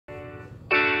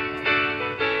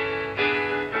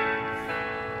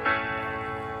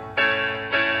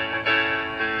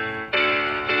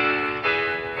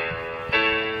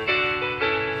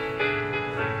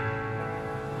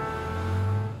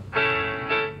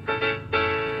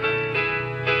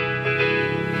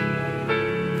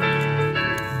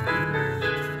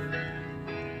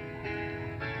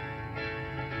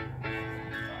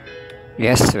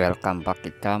Yes, welcome back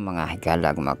kita mga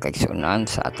higalag mga kaigsunan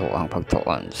sa ato ang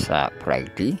pagtuon sa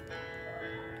Friday.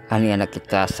 Ano yan na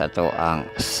kita sa ato ang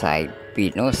side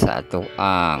pino sa ato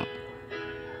ang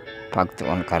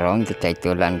pagtuon karon kita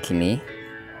itulan kini.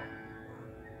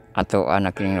 Ato ang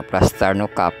nakining plaster no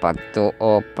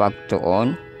Kapagtuo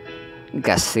Pagtuon,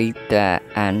 Gaceta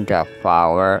and the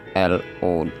Power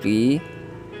LOD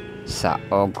sa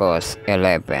August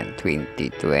 11,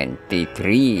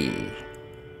 2023.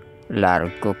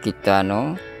 Largo kita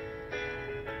no.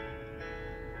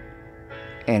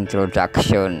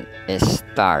 Introduction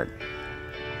start.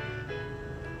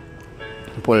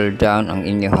 Pull down ang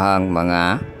inyong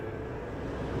mga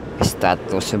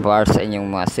status bar sa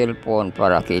inyong mga cellphone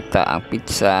para kita ang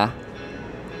pizza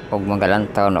og mga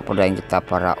lantaw na po dahil kita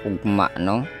para ugma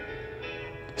no.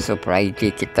 So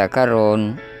Friday kita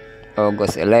karon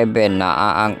August 11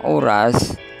 na ang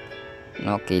oras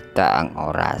no, kita ang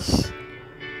oras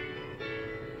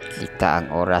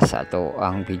sa ato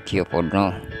ang video po no.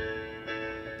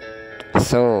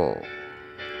 So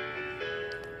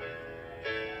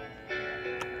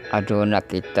aduna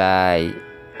kita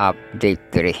update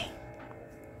diri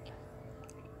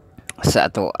sa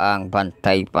ato ang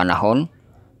bantay panahon.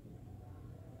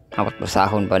 Apat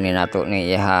basahon pa ni nato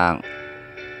ni ihang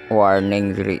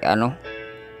warning diri ano,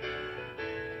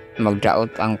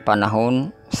 magdaot ang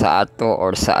panahon sa ato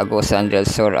or sa Agusan del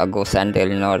Sur, Agusan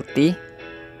del Norte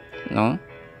no.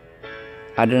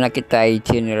 Aduna kita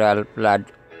general flood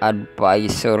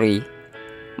advisory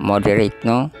moderate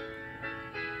no.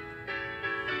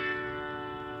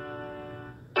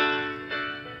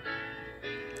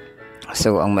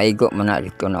 So ang maigo man na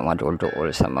dito na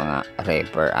madul-duol sa mga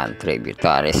river and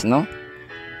tributaries no.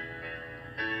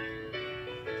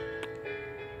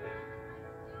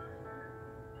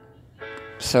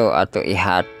 So ato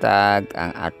ihatag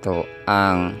ang ato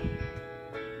ang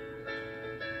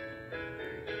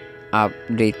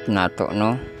update nato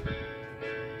no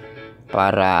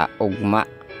para ugma.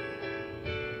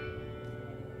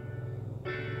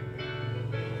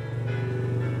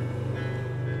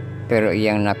 Pero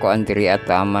iyang nakuan diri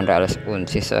ataman ra alas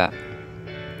 11 sa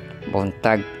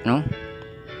buntag no.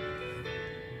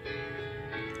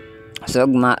 So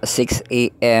ugma 6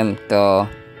 AM to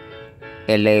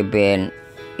 11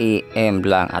 AM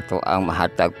lang ato ang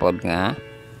mahatag pod nga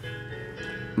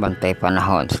bantay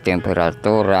panahon sa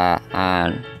temperatura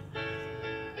and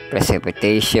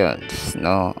precipitations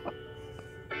no.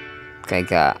 Kay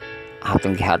ga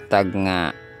atong gihatag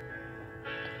nga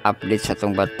update sa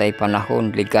atong bantay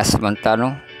panahon, ligas man ta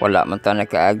no, wala man ta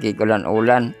nakaagi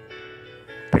ulan-ulan,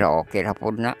 pero okay ra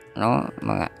pod na no,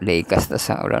 mga ligas na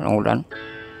sa ulan-ulan.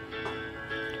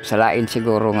 Sa lain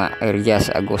siguro nga area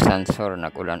sa Agusan Sur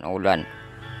nag-ulan-ulan.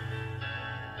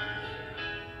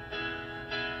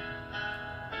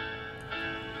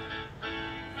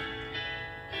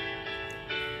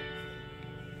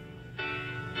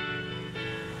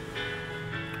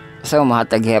 So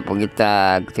mahatag po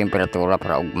kita temperatura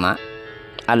para ugma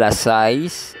alas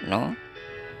 6 no,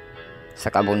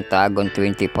 sa kabuntagon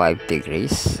 25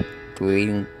 degrees,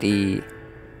 20%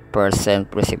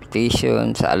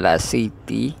 precipitation sa alas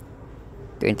city,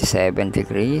 27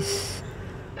 degrees,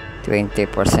 20%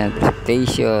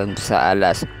 precipitation sa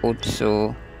alas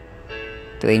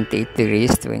 8, 28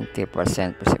 degrees, 20%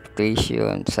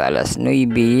 precipitation sa alas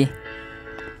 9,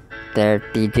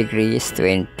 30 degrees,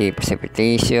 20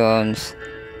 precipitations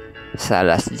sa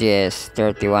alas 10,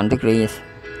 31 degrees.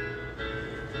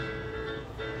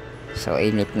 So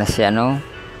init na siya no.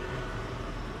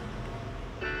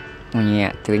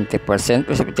 20%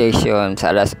 precipitation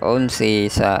sa alas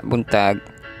 11 sa buntag,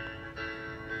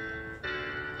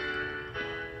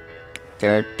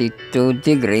 32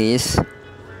 degrees,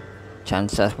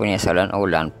 chances po niya sa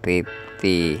ulan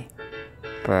 50%.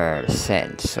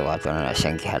 So ato na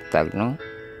siyang gihatag no.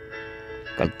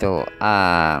 Kadto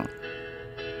ang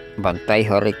bantay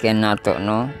hurricane nato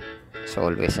no. So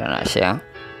always na siya.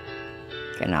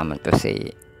 Kaya naman to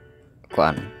si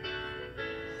kuan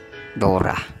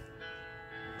Dora.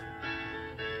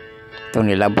 Ito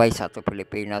nilabay sa ato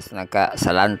Pilipinas,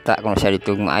 nagkasalanta kung siya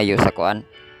dito maayo sa kuan.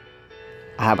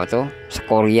 Ba to? Sa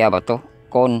Korea ba to?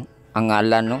 Kon ang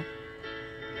ngalan no.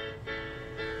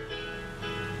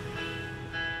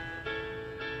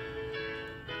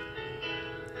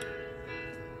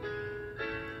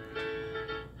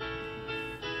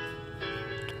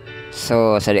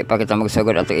 So sa di pa kita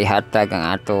magsugod ato ihatag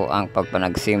ang ato ang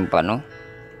pagpanagsimpa no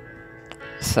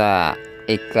sa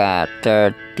ika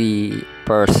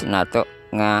 31st nato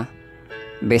nga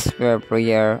Vesper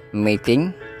Prayer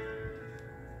Meeting.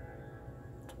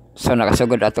 So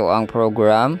nakasugod ato ang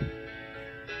program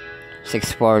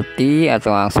 6:40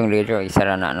 atong ang song leader isa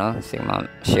ra na no si Ma'am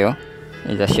Sio.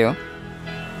 Ida Sio.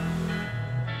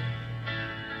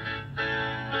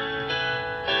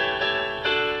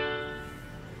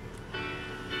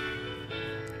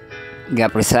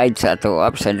 Ga-preside sa ato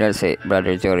presenter si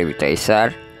Brother Jory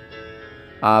Vitaisar.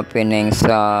 Opening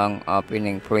song,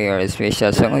 opening prayer, special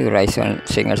song, Horizon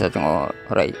singer sa itong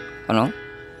ano?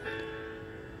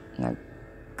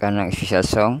 Kanang special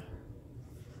song.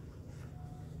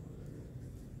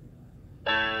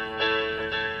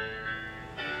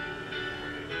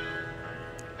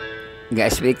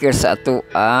 Ga-speaker sa ato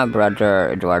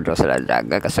Brother Eduardo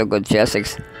Saladaga. Kasugod siya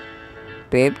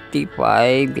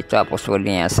 6:55 gitapos po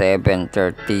niya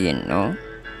 7:13 no.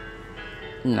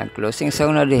 Nag-closing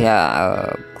song na diha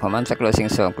human sa closing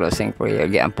song, closing prayer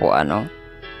giampo ano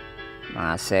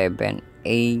mga 7,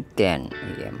 8, 10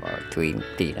 or 20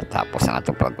 natapos ang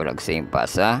atong pagbulag simpa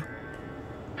sa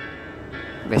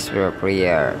vesper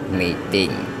prayer meeting.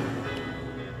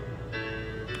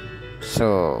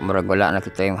 So murag wala na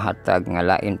kita yung hatag nga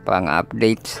lain pa nga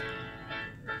updates.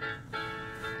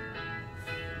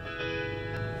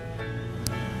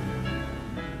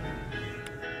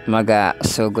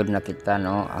 Maga-sugod na kita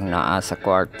no ang naa sa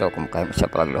kwarto kung kayo sa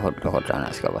pagluhod-luhod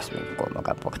na sa kawas ko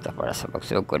magapokta para sa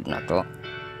pagsugod na to.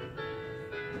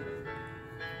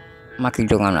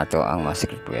 Makidungan na to ang mga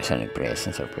secret prayer sa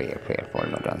presence of prayer for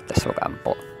no lang tasog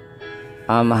ampo.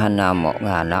 Amahan namo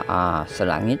nga naa sa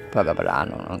langit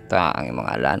pagabalaan unta ang imong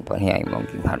alan panhiya imong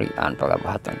gingharian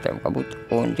pagabahatang tayo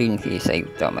kabuton din sa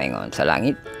yuta maingon sa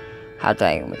langit.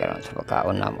 Hatay kami karon sa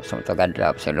pagkaon namo sa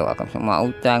tagadlap sa lo akong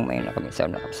sumautang may na kami sa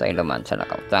nakapsaylaman sa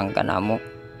nakautang ka namo.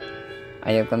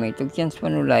 Ayaw kami tugyan sa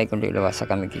panulay kundi lawas sa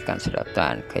kami gikan sa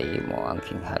datan kay mo ang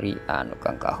kingharian ug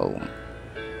kang kahom.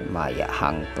 Maya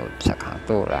hangtod sa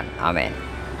kahangturan. Amen.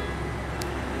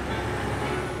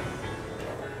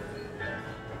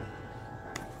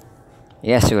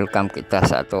 Yes, welcome kita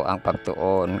sa ato ang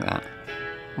pagtuon nga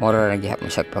mura ra gihap mo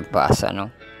sa pagbasa no.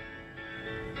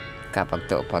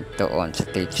 Kapagtuo Pagtuon sa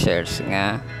teachers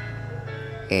nga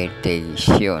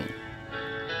edition.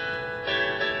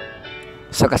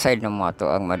 So kaside na mo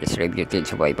ato ang ma-distributed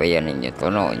sa baybayan ninyo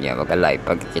to no nya mag-live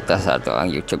pagkita sa ato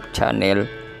ang YouTube channel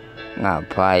nga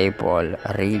Bible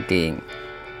Reading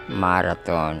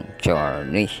Marathon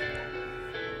Journey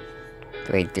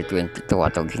 2022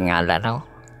 ato gingala no.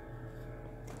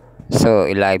 So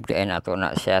i-live din ato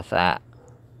na siya sa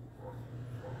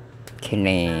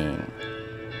kining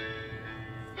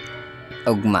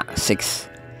ugma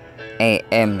 6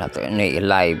 AM na to ni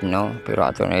live no pero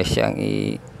ato na siyang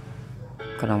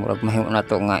kanang murag mahimo na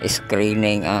to nga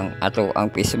screening ang ato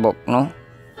ang Facebook no.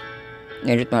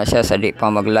 Nindot na siya sa di pa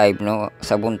mag live no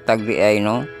sa buntag di ay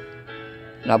no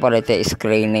napalit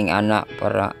screening ana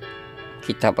para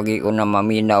kita pag-iuna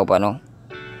maminaw pa no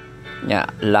nya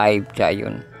live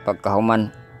dayon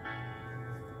pagkahuman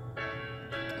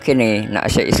kini na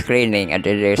siya screening at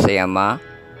there siya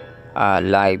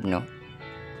live no.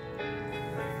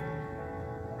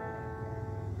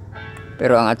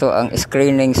 Pero ang ato ang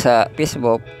screening sa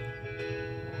Facebook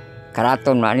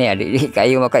karaton man niya di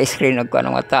kayo maka-screen og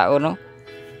kanang mga tao no.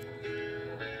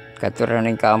 Katuran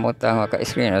ning kamot ang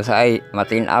maka-screen sa ay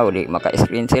matinaw di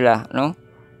maka-screen sila no.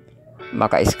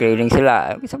 Maka-screening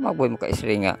sila bisa maboy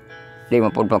maka-screen nga di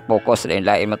man pud mag-focus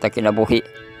lain mata kinabuhi.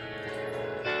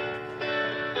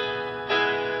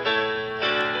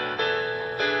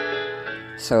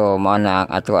 So mo na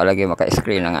ato lagi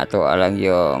maka-screen ang ato alang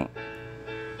yung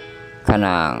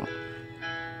kanang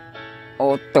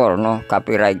author no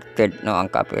copyrighted no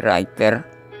ang copywriter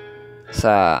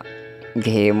sa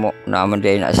gihimo naman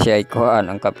din na siya ikuan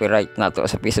ang copyright nato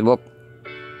sa Facebook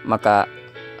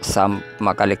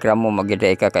makalikram mo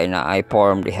magiday ka kay na ay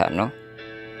form diha no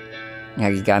nga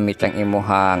gigamit ang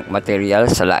imuhang material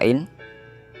sa lain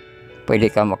pwede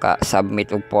ka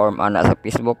maka-submit og form ana sa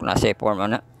Facebook na siya form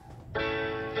ana.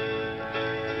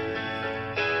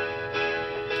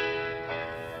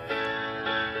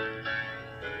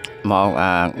 Mao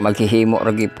ang maghihimo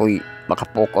ra gyud poy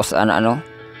makapokus ana no.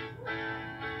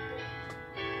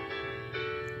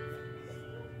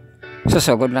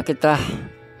 Susugod na kita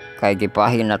kay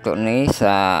gipahin nato ni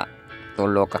sa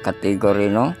tulo ka kategory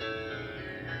no.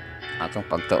 Atong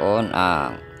pagtuon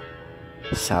ang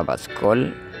Sabbath School,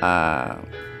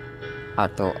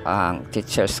 ato ang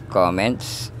teachers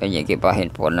comments, kanya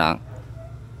gipahin po ng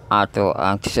ato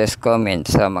ang teachers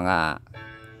comments sa mga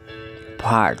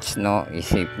parts no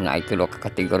isip na itulo ka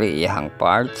kategory iyang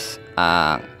parts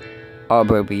ang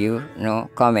overview no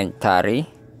commentary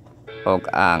ug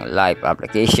ang live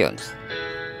applications.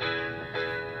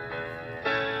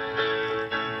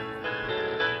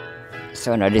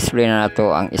 So na-display na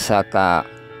nato ang isa ka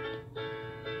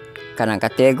kanang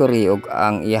category ug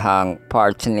ang iyang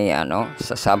parts ni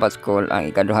sa Sabbath School. Ang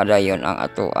ikaduha dayon ang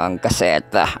ato ang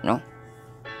Gaceta,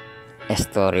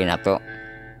 story na to.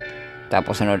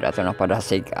 Tapos sunod ato na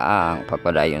padasig ang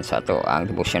pagpadayon sa ato ang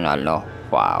devotional,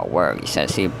 power,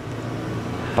 excessive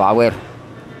power.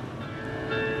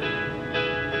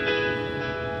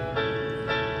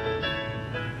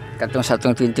 Katong sa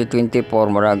atong 2024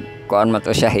 murag kuan man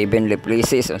to siya, heavenly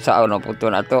places. Unsa na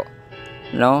punto na to,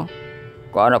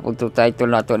 kuan na punto title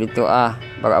na to dito,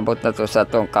 pag-abot na to sa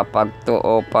atong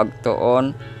Kapagtuo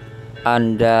Pagtuon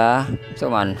and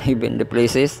heavenly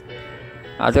places.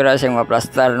 Ato na siyang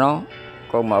maplastar,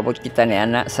 kung maabot kita ni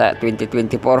ana sa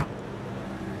 2024.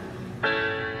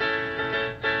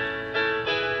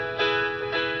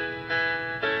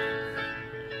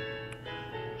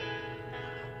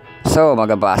 So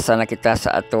magabasa na kita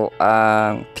sa ato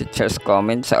ang teacher's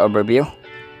comment sa overview.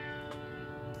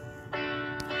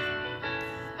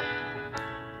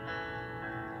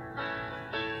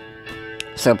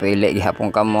 So pili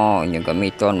gihapon kamo inyong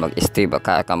gamiton, mag-stay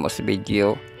baka kamo sa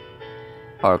video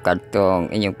or kadtong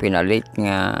inyong pinalit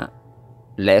nga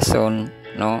lesson,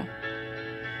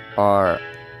 or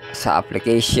sa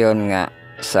application nga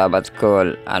Sabbath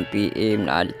School and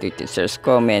PM na dito teacher's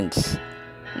comments,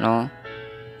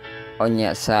 o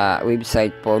niya sa website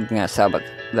pod nga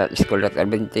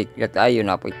sabbath.school.adventic.ayo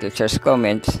na po teacher's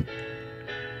comments.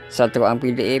 Sa to ang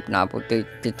PDF na po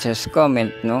teacher's comment,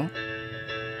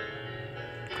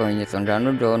 kung inyo itong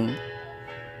doon.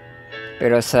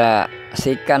 Pero sa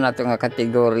sika na ito nga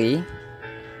kategory,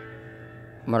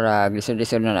 marag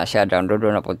lisod-lisod na siya,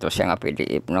 download na po ito siya nga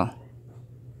PDF,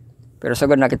 Pero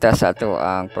sagod na kita sa ito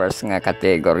ang first nga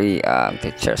category, ang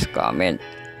teacher's comment.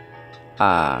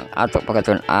 Ato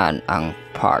pagkatunan ang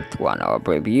part 1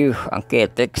 overview, ang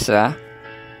ketex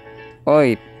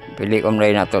pili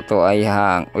umlay na to ay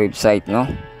hang website,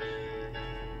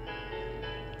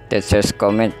 teacher's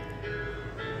comment.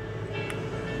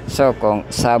 So kung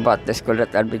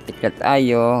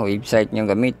sabbath.school.adventic.ayo website nyo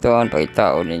gamiton,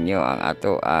 pakitaon ninyo ang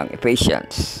ato ang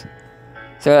Ephesians.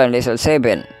 So lesson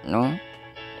 7,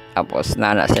 tapos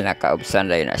na sila kaubsan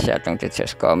na siya itong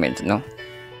teacher's comment,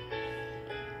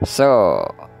 So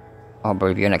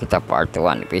overview na kita part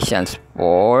 1, Ephesians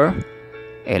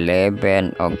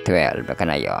 4:11 ug 12. Baka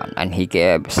na yon. And he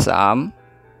gave some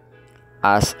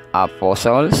as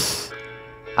apostles,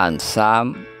 and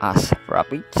some as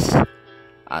prophets,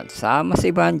 and some as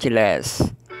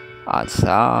evangelists, and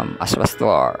some as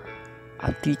pastor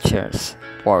and teachers,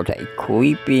 for the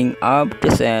equipping of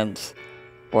the saints,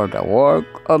 for the work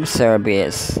of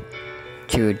service,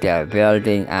 to the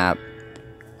building up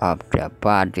of the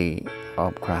body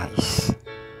of Christ.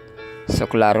 So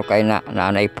klaro kay na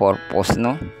nanay purpose,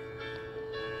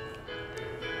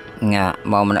 nga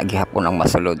mao man gihapon ang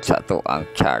masulod sa ato ang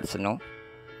charts,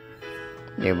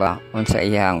 diba? Unsa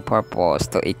iyang purpose,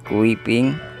 to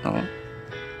equipping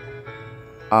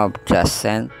of the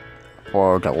saint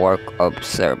for the work of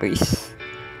service,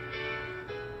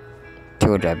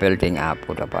 to the building up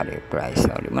of the body of Christ.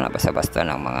 So di man basta-basta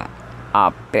ng mga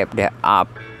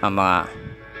ang mga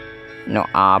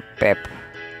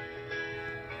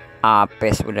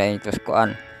apes po dahil ito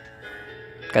kuan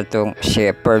katong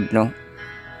shepherd,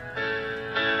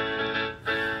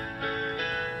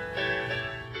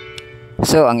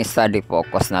 So ang study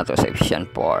focus nato sa Ephesians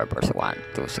 4 verse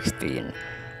 1 to 16,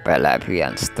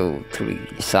 Philippians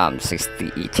 2:3, Psalm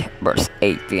 68 verse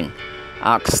 18,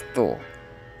 Acts 2,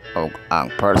 o ang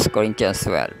 1 Corinthians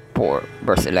 12:4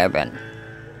 verse 11,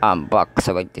 ambak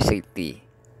sa 27,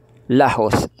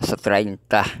 lahos sa 30,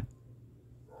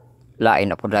 lain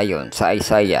na po dayon sa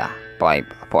Isaiah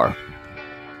 5:4.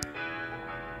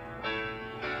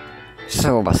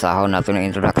 So basahon nato ng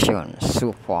introduction.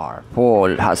 So far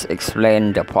Paul has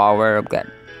explained the power of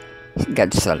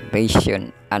God's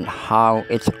salvation and how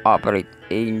it's operate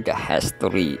in the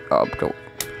history of the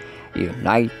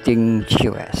uniting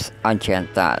Jews and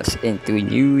Gentiles into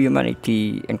new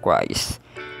humanity in Christ.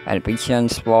 And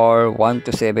Ephesians 4:1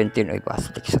 to 17 ay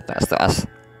pasalik sa taas.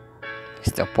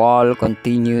 So Paul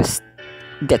continues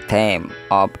the theme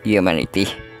of humanity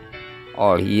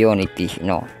or unity,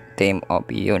 theme of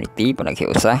unity po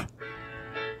naghiusa.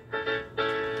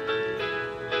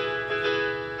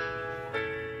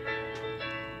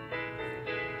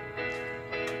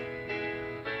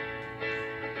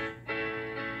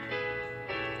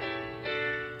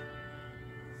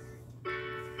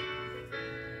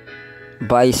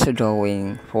 By so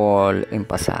doing, Paul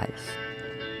emphasized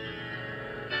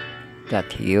that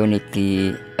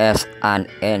unity is an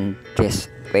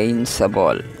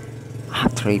indispensable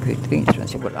attribute,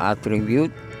 indispensable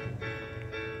attribute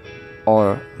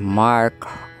or mark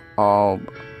of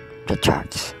the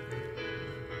church.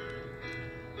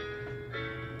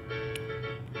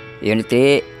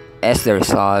 Unity is the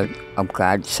result of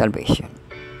God's salvation,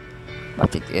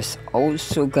 but it is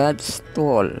also God's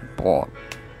tool for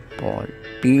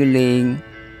fulfilling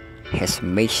His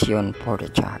mission for the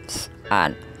church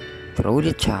and through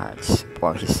the church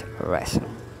for His reason.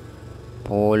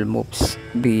 Paul moves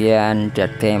beyond the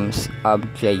themes of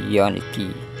the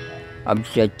unity of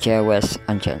the Jews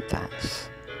and Gentiles,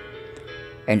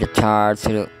 and the church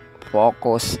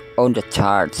focus on the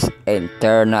church's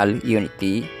internal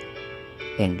unity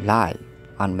in life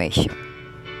and mission.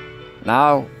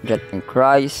 Now that in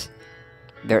Christ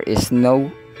there is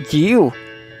no Jew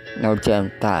nor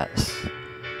Gentiles.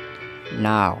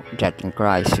 Now that in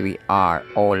Christ we are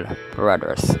all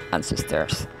brothers and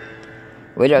sisters.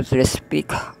 Without to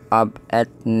speak of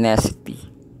ethnicity,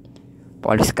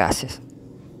 Paul discusses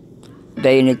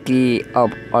the unity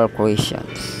of all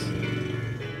Christians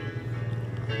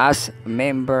as a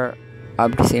member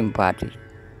of the same body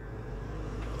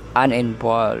and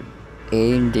involved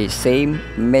in the same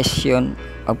mission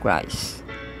of Christ.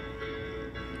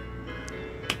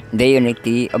 The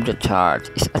unity of the church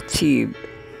is achieved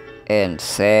in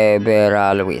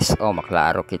several ways.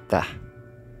 Maklaro kita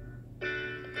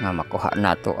nga makuha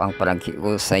nato ang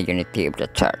panaghiusa sa unity of the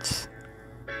church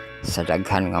sa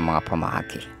daghan nga mga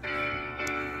pamaagi.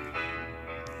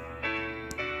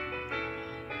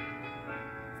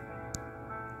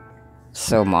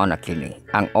 So mao na kini.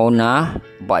 Ang una,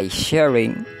 by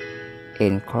sharing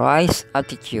in Christ's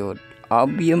attitude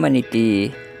of humanity,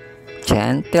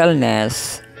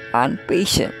 gentleness, and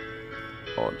patience.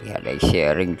 Diha ay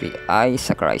sharing di ay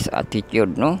sa Christ's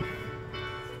attitude, no?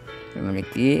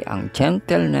 Humanity, ang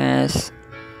gentleness,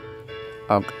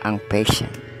 o ang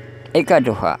patience.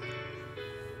 Ikaduha,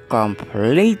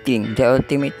 completing the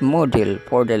ultimate model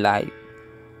for the life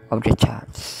of the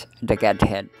church, the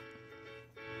Godhead,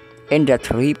 in the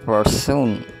three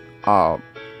persons of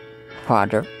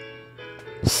Father,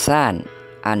 Son,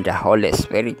 and the Holy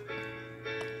Spirit,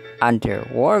 and their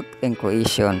work in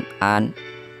creation and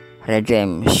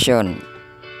redemption.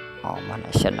 Mana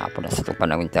siya na po na sa itong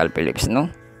panawintal Phillips, no?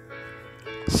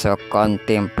 So,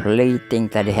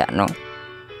 contemplating tadiha, no?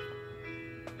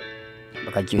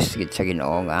 Baka Diyos gid sa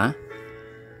Ginoo nga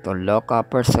tulo ka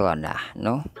persona,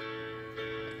 no?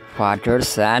 Father,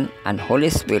 Son, and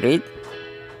Holy Spirit.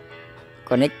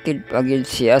 Connected pagid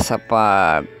siya sa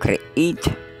pag-create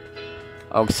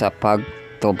o sa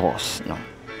pagtubos, no?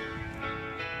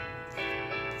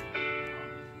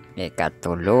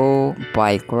 Ikatulo,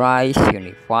 by Christ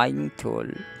unifying tool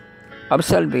of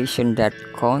salvation that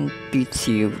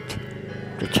constitute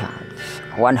the church.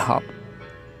 One hope.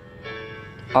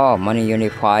 Money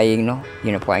unifying, no?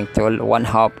 Unifying tool. One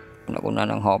hope. Naguna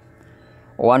ng hope.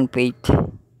 One faith.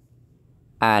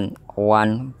 And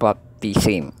one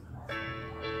baptism.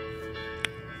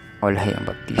 Wala yung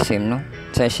baptism, no?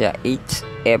 Sa siya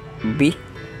HFB.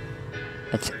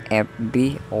 That's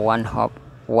FB. One hope.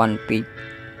 One faith.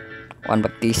 One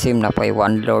baptism na pa'y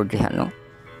one Lord, no?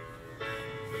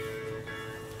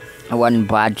 One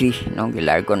body, no?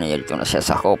 Gilargo na dito na siya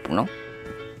sa hope, no?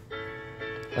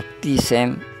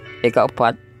 Baptism,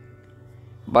 ikaapat,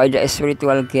 by the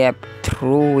spiritual gift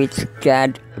through which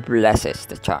God blesses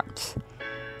the church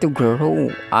to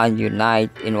grow and unite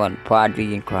in one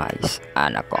body in Christ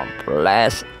and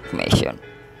accomplish mission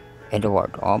in the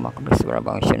world. Accomplish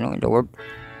mission, no? In the world.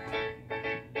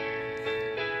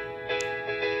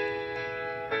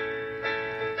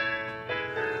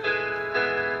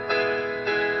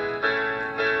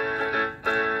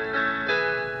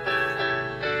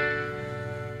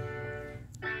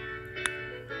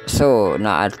 So,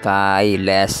 naatay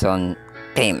lesson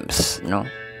themes, no?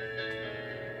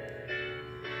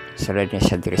 Sulod na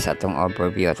siya diri sa atong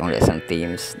overview atong lesson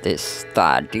themes. This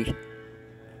study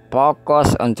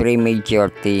focus on three major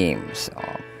themes.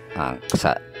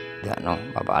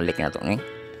 Babalik na ito ni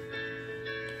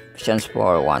Ephesians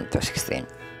 4:1-16.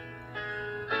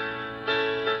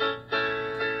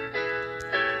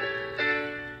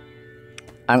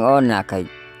 Ang una kay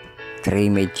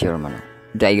three major man.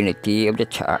 The unity of the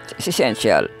church is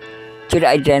essential to the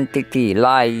identity,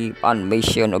 life, and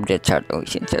mission of the church.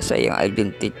 Essential sa iyang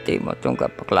identity mo itong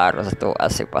kapaklaro sa ito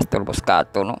as si Pastor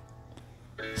Buscato, no?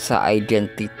 Sa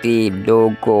identity,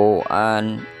 logo,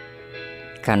 and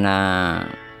kana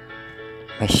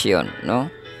mission,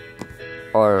 no?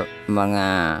 Or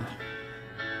mga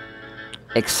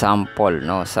example,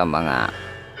 no? Sa mga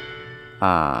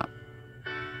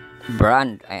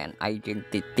brand and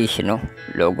identity, no?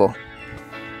 Logo.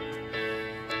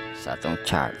 sa atong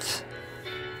charts.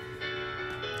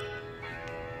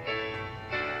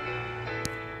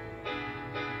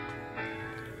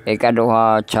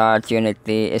 Ikaduha, chart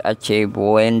unity is achieved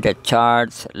when the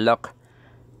charts look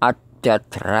at the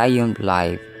triumph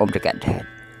life of the Godhead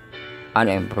and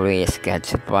embrace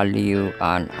God's value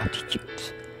and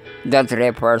attitudes. The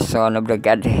three persons of the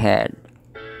Godhead,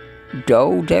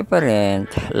 though different,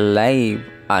 live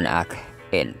and act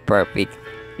in perfect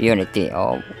unity.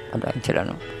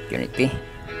 Unity.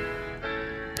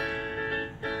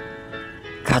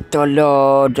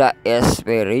 Katulo, the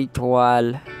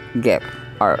spiritual gift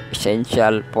are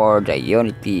essential for the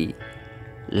unity,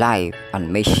 life,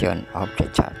 and mission of the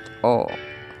church.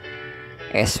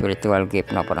 Spiritual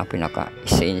gift na po ang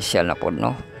pinaka-essential na po,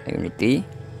 no? Unity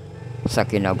sa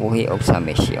kinabuhi o sa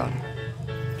mission.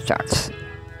 Church.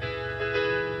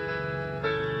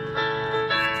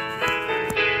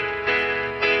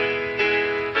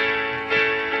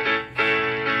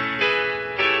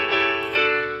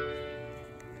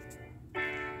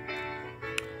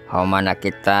 Human na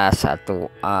kita sa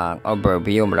ato ang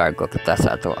overview, largo kita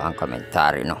sa ato ang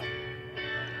komentary, no?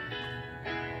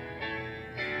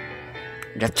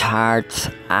 The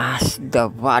church as the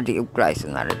body of Christ,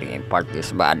 narrating in part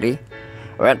this body.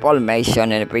 When Paul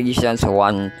mentioned in Ephesians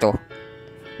 1:2,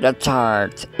 the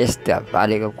church is the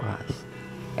body of Christ.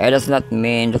 It does not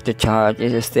mean that the church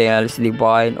is still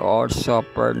divine or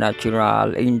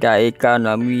supernatural in the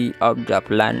economy of the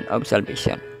plan of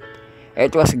salvation.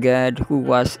 It was God who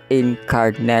was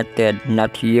incarnated,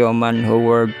 not human who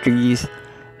were these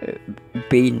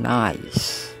be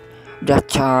nice. The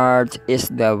church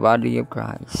is the body of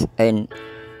Christ in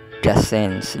the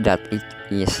sense that it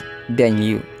is the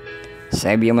new.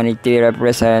 Saved humanity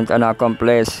represents and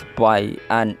accomplished by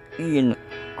and in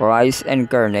Christ's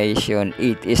incarnation.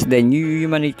 It is the new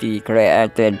humanity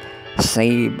created,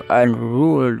 saved, and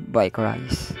ruled by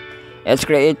Christ, its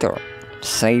Creator,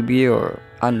 Savior,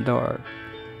 and Lord.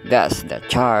 Thus, the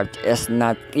church is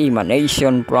not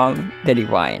emanation from the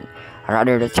divine.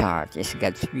 Rather, the church is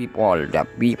God's people, the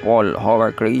people who were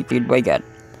created by God,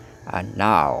 and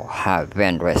now have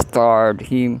been restored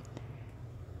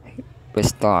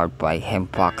by Him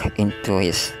back into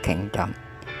His kingdom.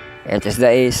 It is the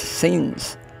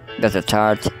essence that the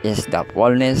church is the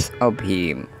fullness of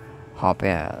Him, who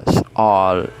is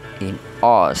all in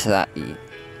all sa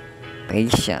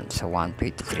Ephesians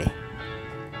 1:23.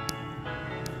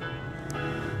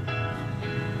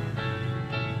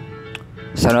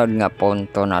 Sunod nga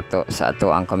punto nato sa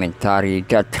ato ang commentary,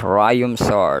 the triumph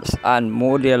source and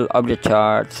model of the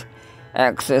church,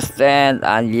 existence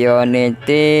and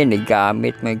unity.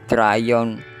 Nigamit mag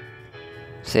triumph.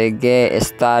 Sige,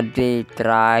 study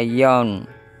triumph.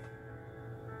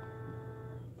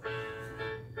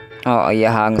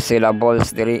 Iyahang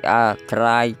syllables diri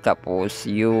try tapos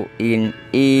u in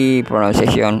e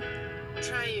pronunciation.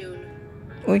 Triune.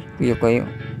 Uy, kayo.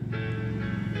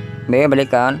 May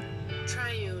balikan.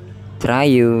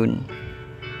 Triune,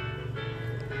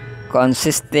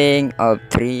 consisting of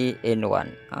 3 in 1.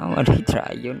 Ano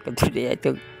triune? Kasi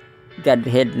ito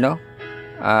Godhead, no?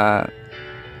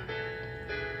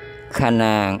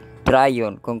 Kanang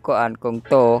triune, kung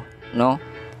to, no?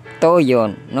 To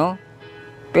yun, no?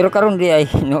 Pero karon di ay,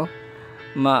 no?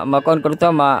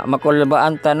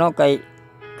 Makulabaan ta, no? Kay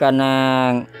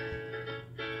kanang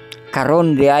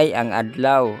karon di ay ang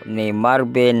adlaw ni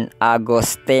Marvin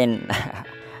Agustin.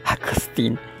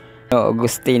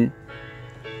 Augustine.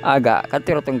 Aga,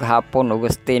 katiro tong gahapon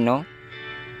Augustine, no?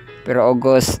 Pero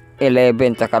August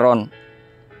 11 ta karon.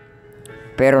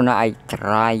 Pero na ay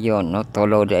triune, no?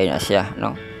 Tulo di na siya,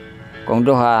 no? Kung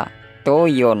duha,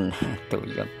 tuyon.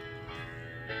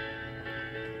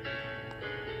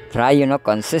 Triune, no?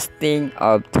 Consisting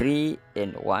of 3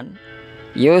 in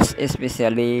 1. Used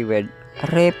especially with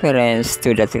reference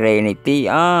to the Trinity.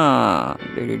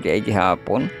 Di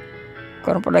gihapon.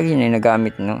 Karon pa lagi na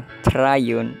nagamit, no?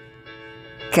 Triune,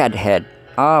 Godhead.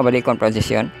 Balik kon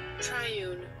pronunciation.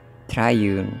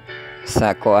 Triune.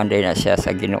 Sa kuan day na siya,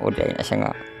 sa Ginoo day na siya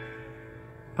nga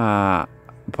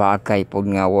bagay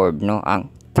pud nga word, no? Ang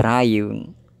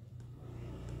triune.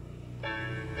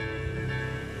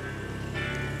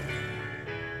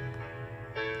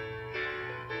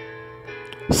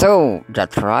 So, the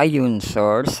triune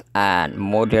source and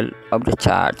model of the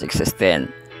church existence.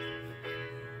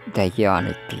 The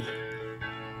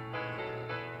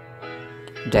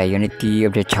unity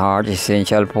of the church is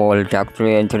essential for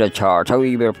doctrine to the church.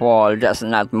 However, Paul does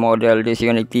not model this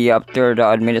unity after the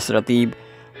administrative,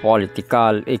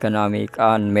 political, economic,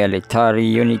 and military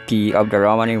unity of the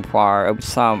Roman Empire of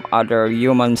some other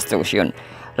human institution.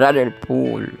 Rather,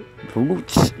 Paul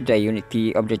roots the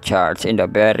unity of the church in the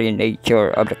very nature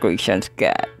of the Christian's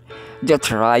God, the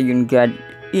triune God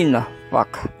in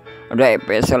fact. The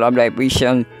epistle of the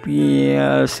Ephesians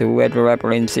deals with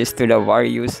references to the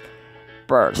various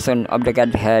person of the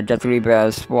Godhead that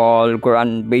reveals all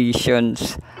grand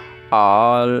visions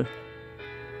all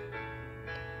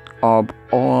of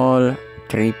all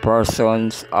three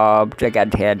persons of the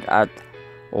Godhead at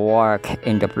work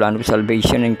in the plan of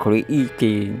salvation and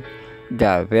creating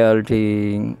and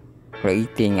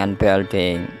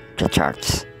building the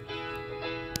church.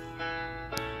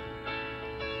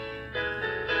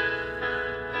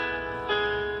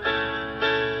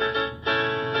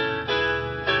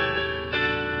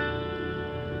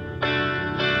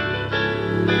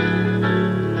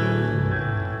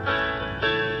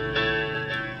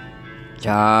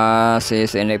 Just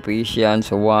as in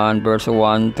Ephesians 1 verse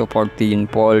 1 to 14,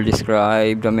 Paul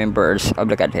described the members of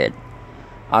the Godhead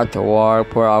at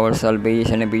work for our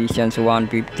salvation. Ephesians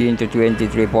 1:15 to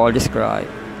 23, Paul described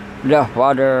the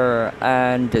Father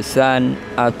and the Son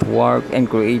at work in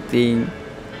creating,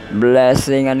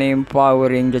 blessing, and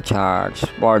empowering the church.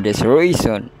 For this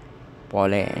reason,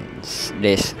 Paul ends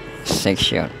this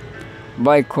section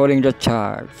by calling the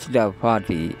church the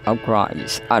body of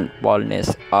Christ and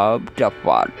fullness of the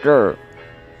Father.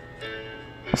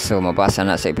 So, mabasa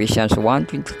na sa Ephesians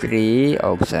 1:23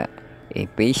 o sa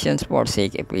Ephesians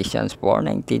 4:6, Ephesians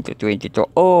 4:19 to 22.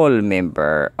 All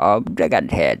members of the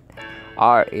Godhead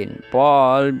are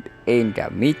involved in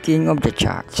the meeting of the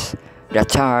church. The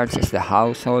church is the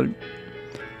household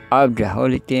of the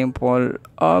holy temple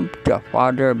of the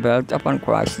Father built upon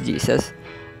Christ Jesus,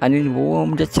 and in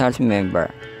whom the church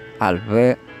members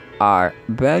are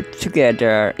built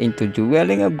together into the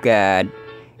dwelling of God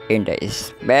in the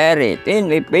Spirit.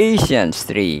 In Ephesians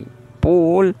 3,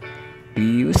 Paul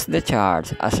views the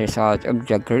church as a result of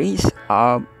the grace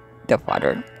of the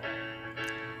Father.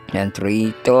 And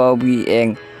 3, to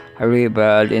being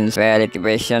revealed in Spirit.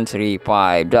 Ephesians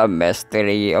 3:5, the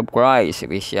mystery of Christ.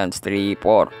 Ephesians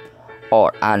 3:4,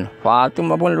 or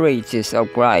unfathomable riches of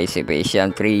Christ.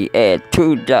 Ephesians 3:8,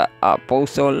 to the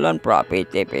apostle and prophet.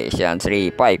 Ephesians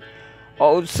 3:5,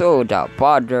 also the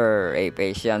Father.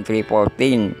 Ephesians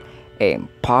 3:14,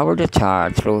 empower the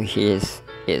church through His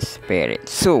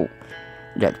Spirit, so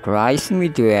that Christ may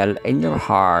dwell in your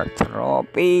heart through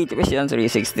faith. Ephesians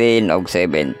 3:16 and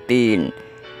 17,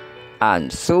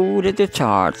 and so that the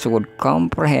church would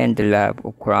comprehend the love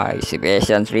of Christ.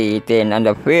 Ephesians 3:18, and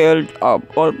the field of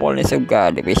all fullness of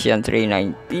God. Ephesians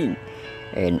 3:19.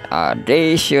 In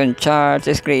addition,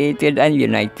 church is created and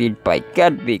united by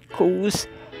God because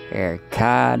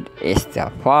God is the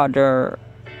Father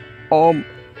of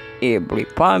every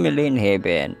family in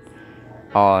heaven,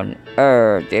 on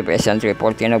earth. Ephesians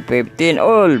 3:14 and 15,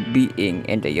 all being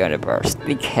in the universe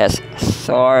has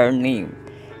surname,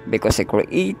 because He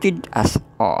created us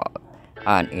all,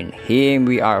 and in Him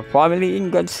we are family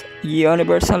in God's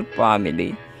universal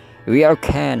family. We are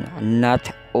kin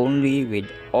not only with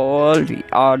all the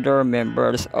other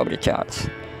members of the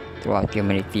church throughout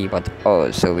humanity, but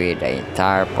also with the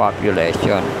entire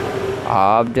population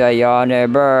of the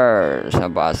universe.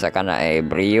 Nabasa ka na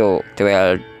Hebreo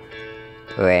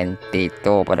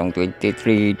 12:22 parang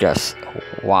 23, just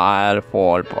while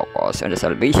Paul focus on the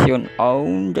salvation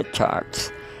on the church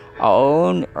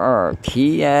on earth,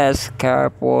 he is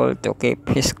careful to keep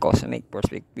his cosmic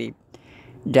perspective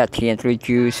that he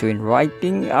introduced when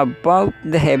writing about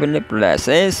the heavenly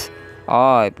places.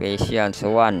 Ephesians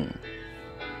 1.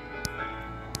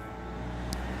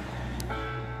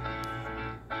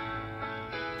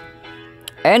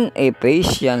 And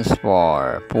Ephesians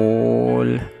 4,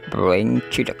 Paul brings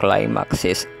to the climax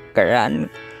his grand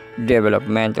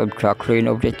development of doctrine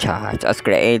of the church as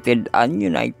created and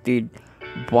united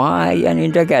by and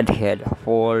in the Godhead.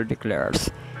 Paul declares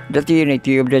that the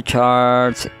unity of the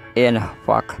church in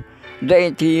fact,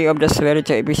 the unity of the Spirit.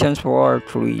 Ephesians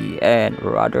 4:3, and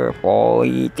rather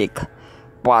poetic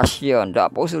passion, the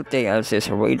apostle tells his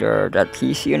reader that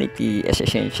his unity is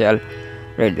essential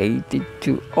related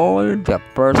to all the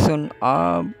person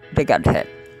of the Godhead.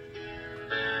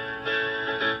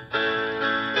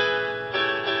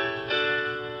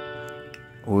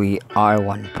 We are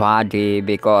one body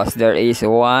because there is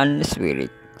one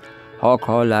Spirit who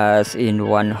calls us in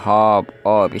one hope.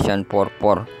 Ephesians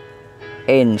 4:4.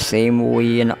 In same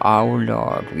way in our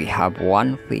Lord we have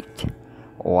one faith,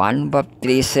 one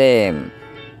baptism.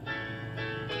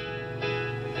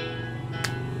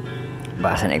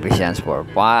 Basa ng Ephesians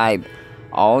 4:5.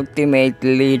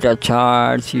 Ultimately, the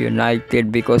church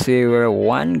united because we were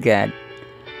one God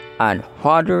and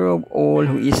Father of all,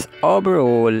 who is over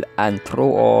all and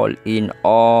through all in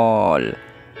all.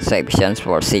 Sa Ephesians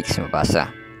 4:6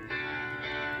 mabasa.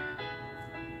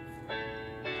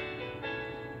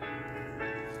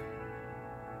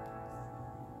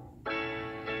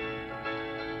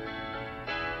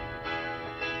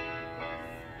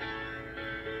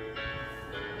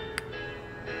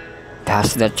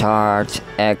 Does the church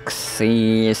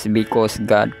exist because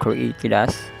God created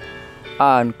us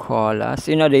and called us?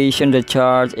 In addition, the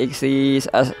church exists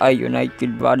as a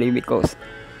united body because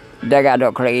the God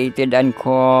who created and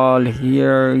called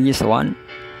here is one.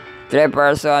 Three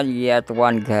persons, yet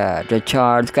one God. The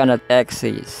church cannot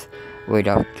exist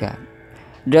without God.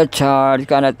 The church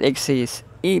cannot exist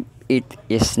if it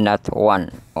is not one.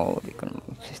 Di ko na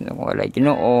mag-exist na kung wala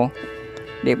Ginoo.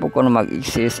 Di po ko na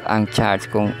mag-exist ang church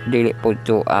kung dili po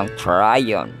ito ang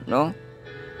triune, no?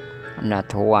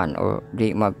 Not one, or di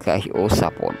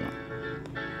magkahiusa po.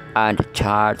 And the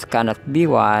church cannot be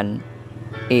one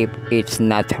if it's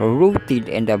not rooted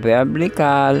in the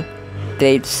biblical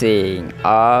teaching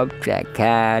of the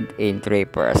God in three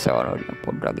persons.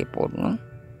 Lagi po, no?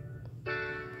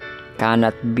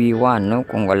 Cannot be one, no?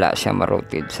 Kung wala siya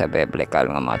marooted sa biblical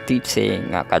nga mga teaching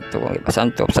nga katong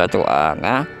ipasantop sa tuwa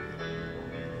nga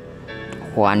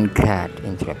one God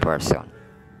in three persons.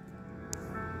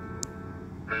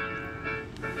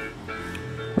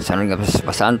 Sa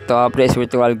pasanto, the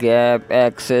spiritual gift,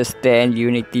 existence,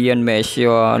 unity, and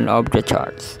mission of the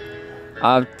church.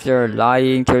 After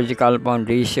laying theological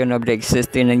foundation of the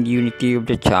existence and unity of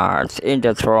the church in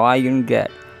the triune God,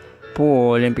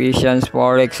 Paul in Ephesians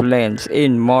 4 explains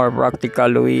in more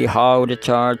practical way how the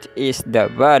church is the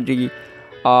body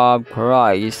of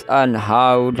Christ and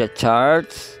how the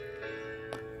church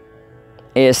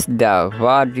is the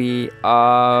body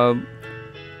of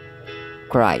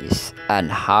Christ and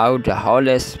how the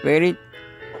Holy Spirit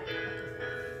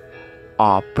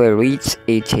operates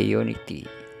its unity.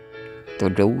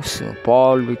 To those who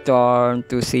Paul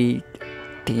returned to see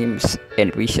themes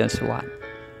in Ephesians 1.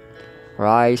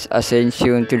 Christ's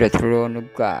ascension to the throne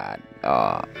of God,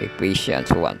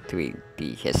 Ephesians 1:20.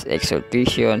 His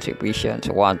exaltations, Ephesians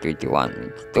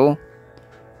 1:21-22.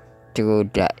 To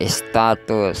the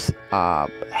status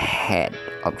of head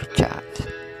of the church,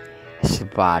 his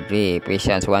body,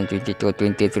 Ephesians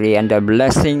 1:22-23, and the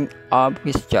blessing of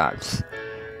his church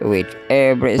with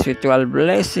every spiritual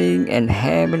blessing and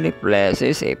heavenly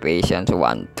blessings, Ephesians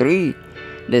 1:3.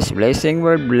 This blessing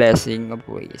were blessing of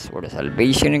grace for the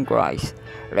salvation in Christ,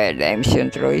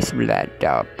 redemption through his blood,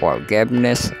 the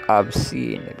forgiveness of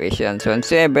sin, Ephesians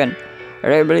 1:7.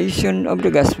 Revelation of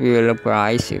the Gospel of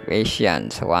Christ,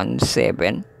 Ephesians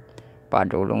 1:7.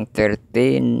 Padulong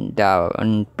 13,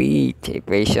 down Pete,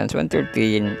 Ephesians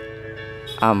 1:13.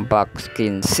 Ambak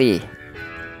 15.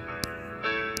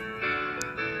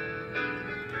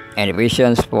 And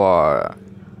Ephesians 4.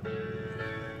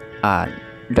 And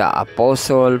the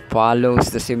apostle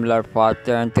follows the similar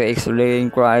pattern to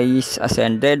explain Christ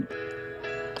ascended,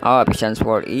 Ephesians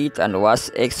 4:8, and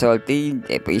was exalted,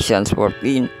 Ephesians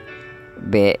 14.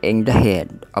 Being the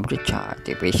head of the church,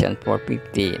 Ephesians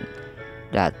 4:15.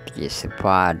 That is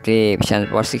body, Ephesians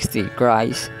 4:16.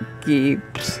 Christ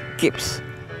gives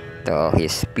to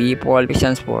his people,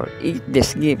 Ephesians 4:8.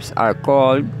 These gifts are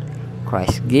called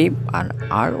Christ's gift and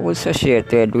are also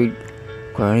associated with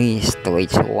grace to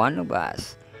each one of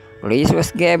us. Grace was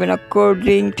given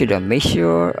according to the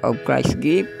measure of Christ's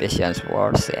gift, Ephesians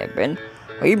 4:7.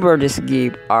 However, these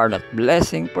gifts are not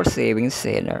blessing for saving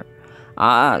sinner,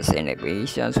 as in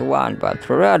Ephesians 1, but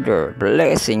rather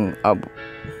blessing of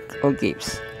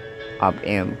gifts of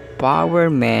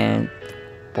empowerment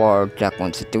for the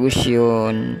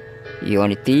constitution,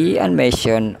 unity, and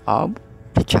mission of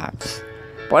the church.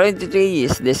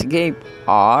 Politics, this gift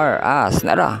are as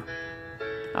nara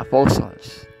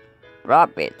apostles,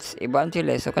 prophets,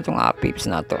 evangelists, so katong apips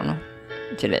na to, no?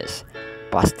 Evangelists,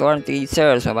 pastor and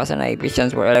teachers, mabasa na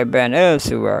Ephesians 4:11,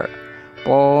 elsewhere.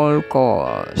 Paul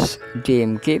calls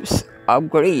them gifts of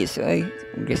grace.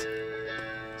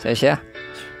 So siya,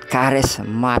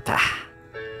 charismata.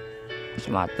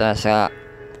 Charismata sa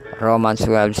Romans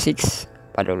 12:6,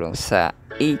 padulong sa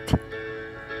 8.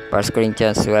 1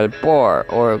 Corinthians 12:4,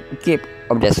 or gift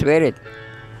of the Spirit.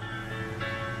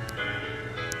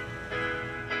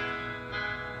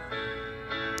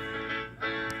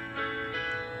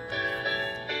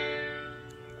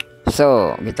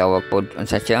 So, gitawag po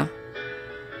unsa siya?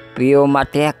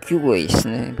 Pneumaticus,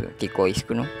 tikois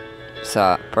ko, no?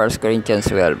 Sa 1 Corinthians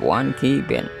 12:1,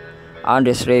 given and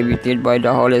distributed by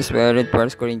the Holy Spirit,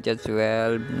 1 Corinthians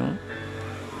 12, no?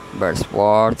 Verse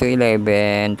 4 to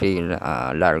 11,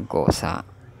 largo sa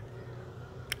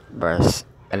verse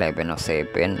 11 o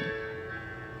 7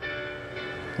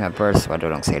 nga verse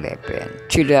padulong sa 11,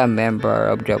 to the member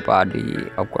of the body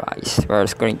of Christ.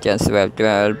 1 Corinthians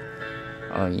 12:12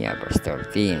 verse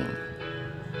 13.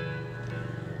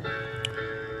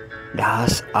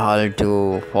 Thus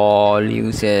also Paul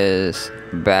uses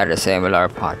very similar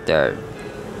pattern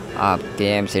of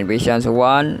themes in Ephesians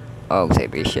 1 of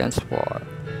Ephesians 4.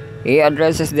 He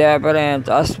addresses the different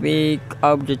aspects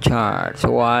of the church,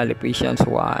 while Ephesians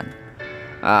 1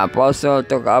 Apostle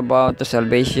talk about the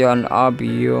salvation of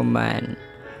human,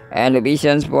 and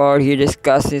Ephesians 4 he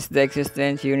discusses the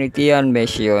existence, unity, and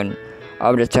mission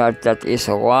of the church. That is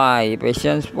why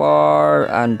Ephesians 4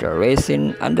 and the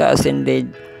risen and the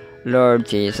ascended Lord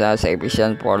Jesus,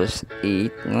 Ephesians 4:8,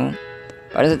 no?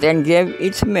 Para sa give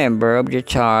each member of the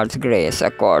church grace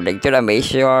according to the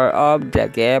measure of the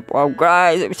gift of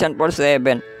Christ. Ephesians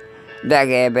 4:7. The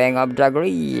giving of the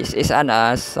grace is an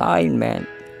assignment.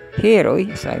 Here,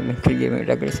 assignment to giving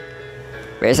the grace.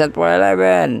 Ephesians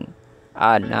 4:11.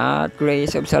 And not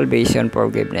grace of salvation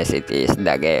forgiveness. It is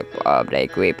the gift of the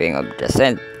equipping of the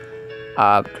saint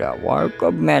of the work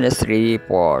of ministry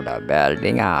for the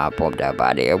building up of the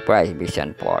body of Christ.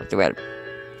 Ephesians 4:12.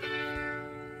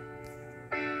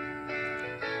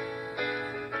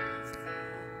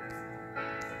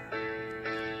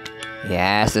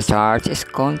 Yes, the church is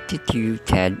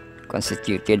constituted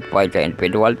by the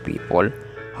individual people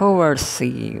who were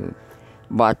saved,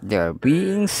 but their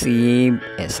being saved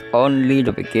is only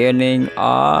the beginning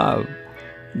of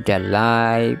the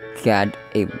life God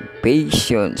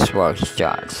envisions for His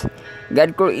church.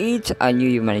 God creates a new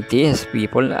humanity, His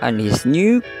people, and His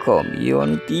new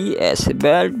community is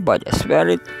built by the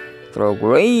Spirit through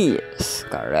grace,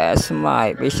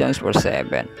 charisma, Ephesians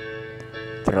 4:7.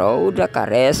 Through the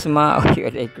charisma,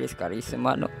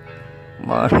 charisma, no?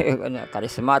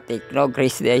 Charismatic, no?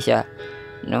 Grace din siya,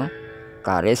 no?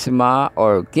 Charisma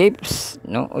or gifts,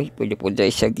 no? Pwede po dyan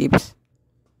siya gifts.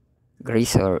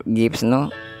 Grace or gifts,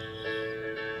 no?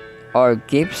 Or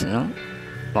gifts, no?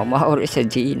 Mamahuri sa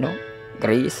G, no?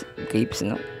 Grace, gifts,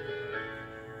 no?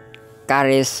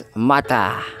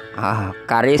 Charismata.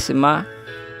 Charisma.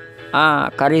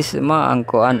 Charisma ang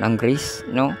kuan, ang grace,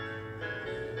 no?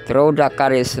 Through the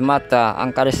charismata,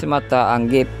 ang charismata, ang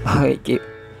gift, gift,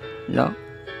 no?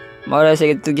 Mawala sa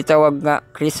ito gitawag nga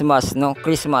Christmas, no?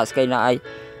 Christmas kay na ay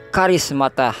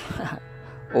charismata.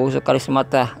 Uso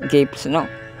charismata, gifts, no?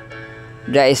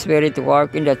 The Spirit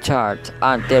work in the church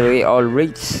until we all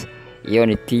reach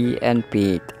unity and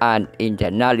peace and in the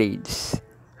knowledge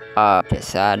of the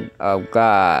Son of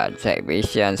God. Sa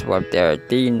Ephesians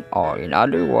 4:13, or in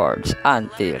other words,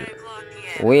 until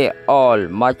we all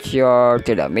mature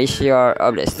to the measure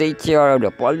of the stature of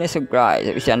the fullness of Christ.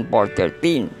 Ephesians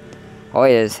 4:13. Who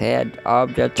is head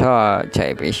of the church.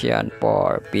 Ephesians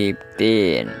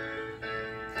 4:15.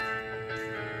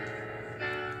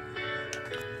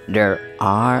 There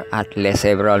are at least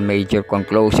several major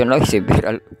conclusions,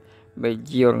 and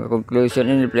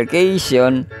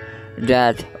implication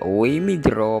that we may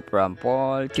draw from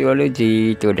Paul's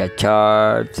theology to the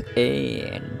church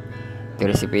in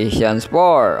Ephesians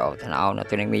 4. Tanaw na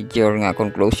ito ng major nga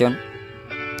conclusion.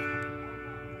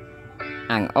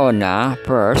 Ang una,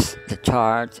 first, the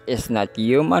church is not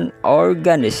human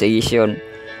organization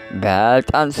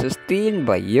built and sustained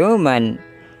by human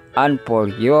and for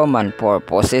human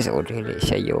purposes. O dili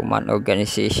siya human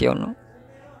organization, no?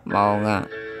 Mao nga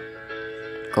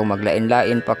kung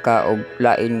maglain-lain pa ka og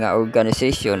lain nga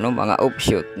organization, no, mga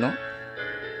offshoot, no,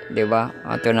 di ba?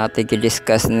 Ato natin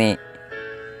i-discuss ni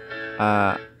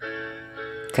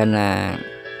kana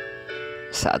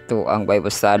sa ato ang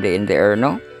Bible study in the air,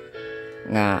 no,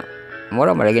 nga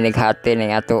mura malagi naghati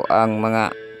ni ato ang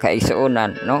mga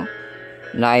kaigsuonan, no,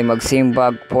 na ay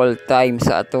magsimbag full time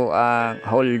sa ato ang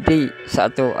whole day, sa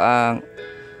ato ang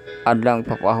adlang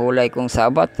papahulay kung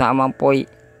sabat na amampoy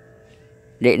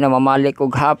di na mamalik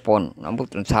og hapon,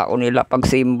 nabuton saon nila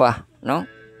pagsimba, no?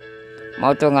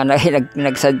 Mao to nga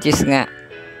nagsuggest nga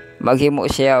maghimo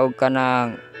siya og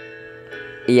kanang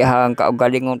iyang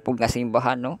kaugalingon pug nga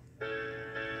simbahan, no?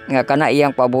 Nga kana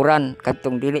iyang paboran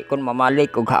kadtong dili kon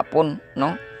mamalik og hapon,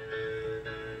 no?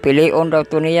 Pilion daw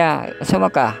to niya,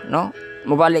 sama ka, no?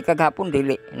 Mobalik kag hapon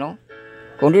dili, no?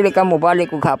 Kung dili ka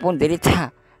mobalik og hapon dili ta,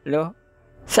 no?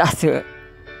 Sa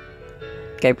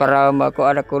kay para mako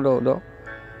anak ko, no?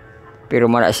 Pero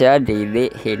mana siya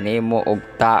dili hinimo og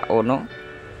tao, no?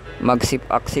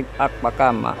 Magsipak-sipak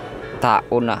baka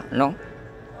tao na, no?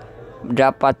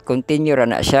 Dapat continue ra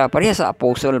na siya pareha sa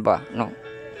apostol ba, no?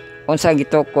 Unsa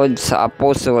gitukod sa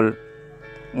apostol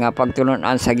nga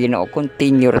pagtulon-an sa Ginoo,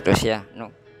 continue ra to siya,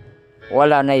 no?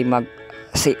 Wala nay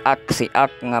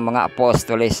siak nga mga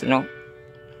apostoles, no?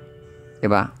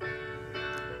 Diba?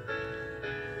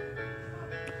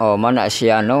 O mana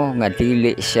siya, no, nga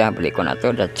dili siya, balik ko na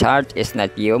to, the church is not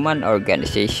human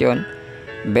organization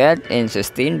built and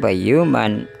sustained by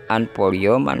human and for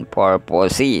human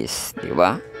purposes,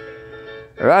 diba?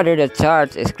 Rather, the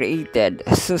church is created,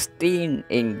 sustained,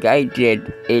 and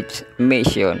guided its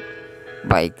mission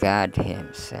by God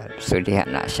Himself. So diha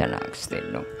na siya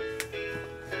na-extend, no?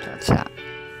 Sa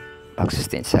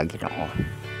pag-sustain sa Ginoo.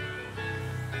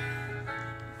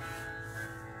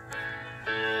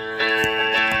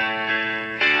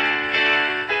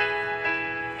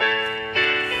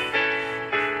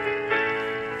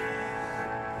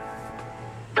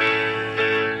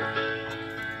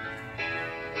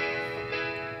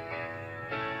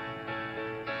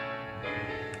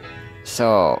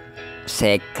 So,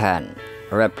 second,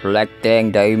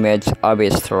 reflecting the image of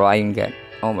His triangle.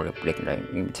 Reflecting the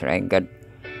image triangle.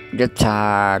 The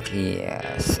church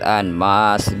is and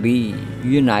must be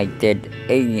united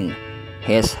in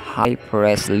His high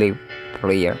priestly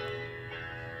prayer.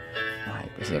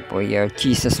 High priestly prayer,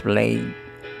 Jesus prayed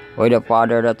with the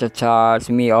Father that the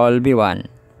church may all be one,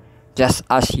 just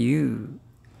as you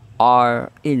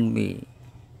are in me,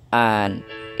 and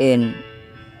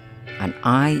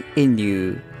I in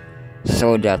you,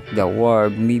 so that the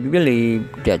world may believe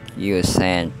that you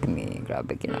sent me.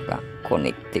 Grabe,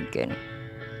 kinaka-connected kayo.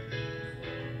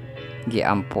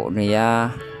 Giampo niya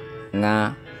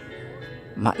nga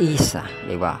maisa,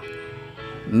 di ba?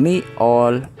 Me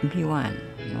all be one,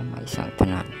 no, maisang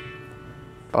tanan.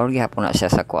 Or gihapon na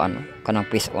siya sa kuan, kanang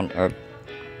peace on earth.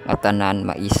 Nga tanan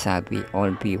maisa, be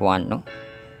all be one, no?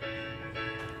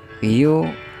 You,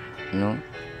 no?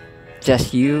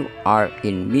 Just you are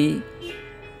in me,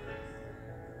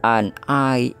 and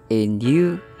I in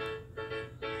you,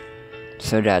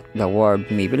 so that the world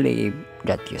may believe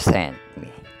that you sent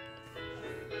me.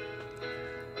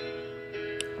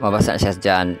 Mabasa siya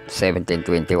John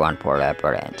 17:21 for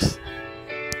reference.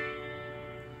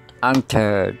 Ang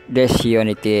third, this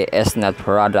unity is not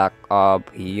product of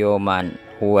human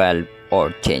will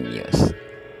or genius,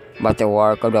 but the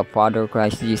work of the Father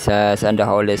Christ Jesus and the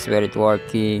Holy Spirit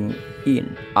working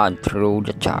in and through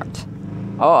the church.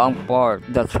 Ang fourth,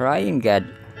 the triune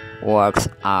works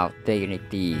out the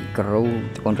unity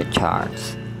growth on the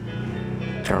church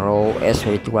through a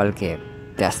spiritual gift.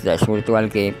 Thus, the spiritual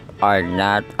gift are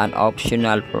not an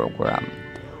optional program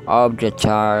of the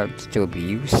church to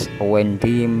be used when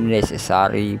deemed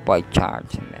necessary by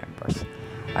church members.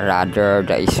 Rather,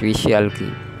 the special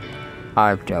gift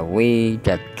are the way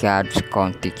that God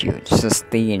constitutes,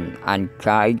 sustain, and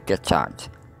guide the church.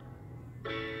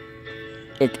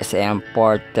 It is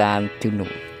important to know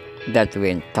that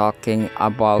when talking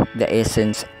about the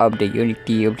essence of the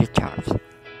unity of the church,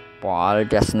 Paul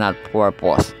does not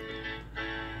purpose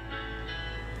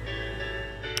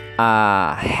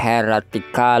a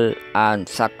heretical and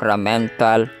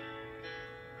sacramental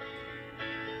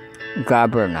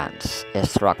governance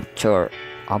structure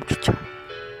of the church.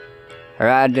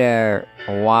 Rather,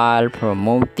 while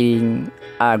promoting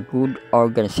a good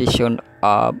organization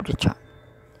of the church,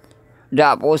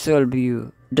 the apostle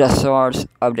view the source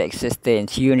of the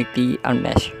existence, unity, and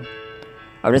mission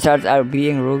of the church are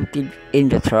being rooted in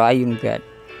the triune God,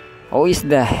 who is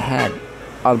the head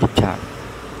of the church.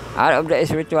 Out of the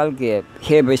spiritual gift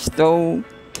He bestowed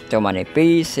to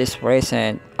manifest His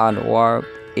presence and work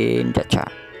in the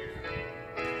church.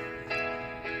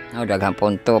 Now, daghang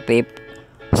punto, Pip.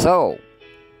 So,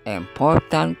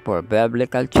 important for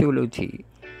biblical theology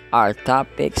are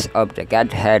topics of the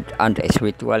Godhead and the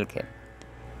spiritual gift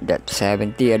that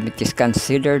 70 Adventists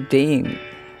consider them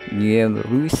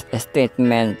numerous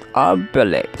statements of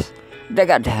beliefs. The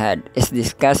Godhead is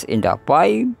discussed in the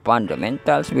 5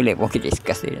 fundamentals belief. Okay,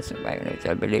 discussed in the 5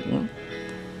 fundamental belief, no?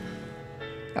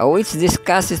 Which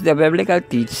discusses the biblical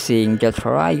teaching, the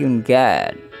triune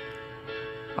God.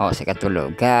 Sa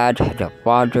katulo, God the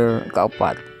Father,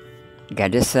 kaupat,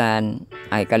 God the Son,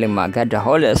 ay kalima, God the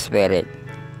Holy Spirit.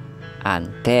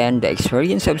 And 10, the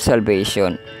experience of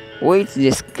salvation, which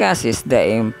discusses the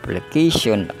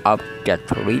implication of the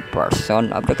 3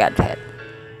 persons of the Godhead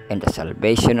and the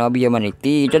salvation of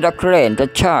humanity. The doctrine, the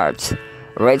church,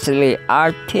 richly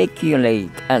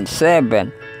articulate, and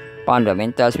 7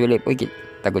 fundamentals belief. Uy,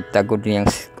 tagod-tagod niyang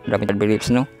fundamental beliefs,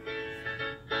 no?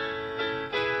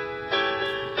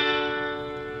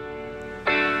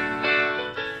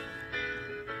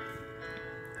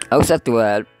 Sa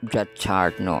 12, the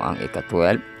chart, no, ang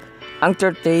ika-12. Ang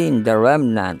 13, the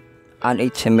remnant and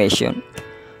its mission.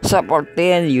 Sa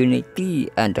 14, unity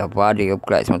and the body of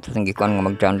Christ. Matutunggi ko nga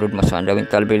mag-download mo sa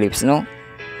fundamental beliefs, no?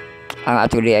 ang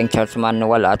ato di ang church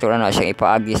manual ato na siyang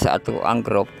ipaagi sa ato ang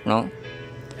group, no?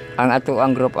 Ang ato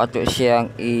ang group ato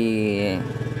siyang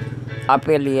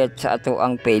affiliate sa ato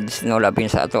ang page, no, labing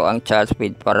sa ato ang church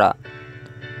page para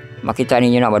makita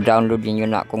ninyo na, ma-download ninyo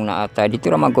na kung naata. Dito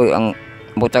naman ko ang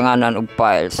butanganan og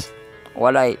files,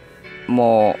 walay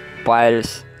mo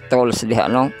files tools diha,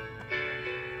 no?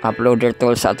 Uploader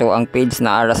tools sa ato ang page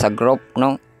na ara sa group,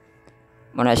 no?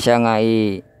 Muna siya nga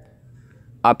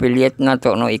i-affiliate na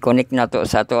to, no? I-connect na to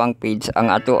sa ato ang page, ang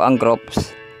ato ang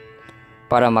groups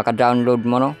para maka-download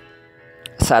mo, no?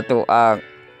 Sa ato ang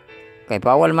kay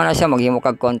bawal man na siya maghimo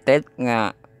kag content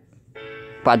nga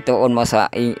padtuon mo sa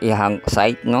ihang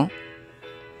site, no?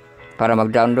 Para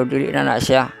mag-download dili na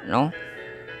siya, no?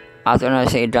 Ato na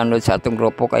siya i-download sa atong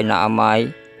grupo kay naa may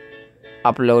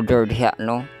uploader diha,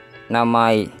 no? Na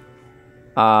may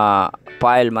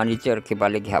file manager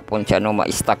kibalig hapon siya, no?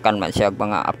 Ma-stackan man siya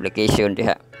mga application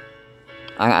diha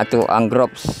ang ato ang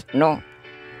groups, no?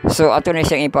 So ato na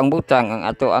siyang ipangbutang ang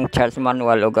ato ang church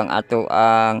manual ug ang ato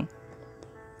ang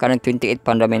kanang 28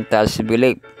 fundamentals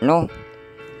belief, no?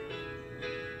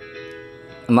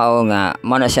 Mao nga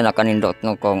mana siya nakanindot,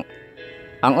 no? Kung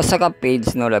ang usa ka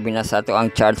page, no, labi na sa ato ang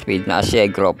church page na siya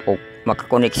group o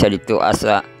makakonek siya dito as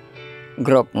a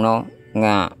group, no?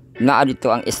 Nga naa dito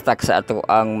ang stock sa ato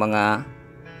ang mga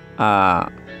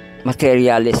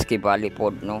materialis kibali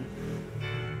pod, no?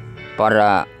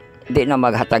 Para di na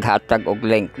maghatag-hatag og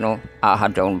link, no?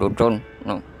 Download,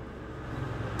 no?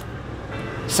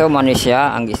 So mani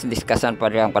siya ang discussion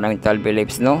para ang fundamental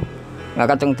beliefs, no?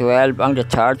 Nga katong 12 ang the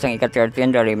church, ang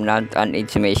ika-13 the remnant and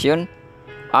its mission,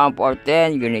 ang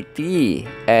 14 unity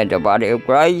and the body of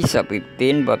Christ, sa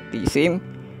 15 baptism,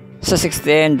 sa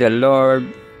 16 the Lord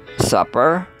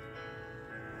Supper,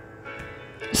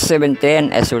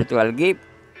 17 a spiritual gift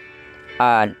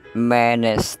and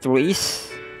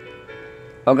ministries,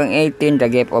 o ang 18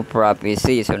 the gift of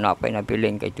prophecy. So napay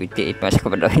napiling kay 28 mas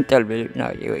fundamental belief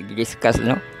na i-discuss,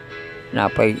 no?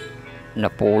 Napay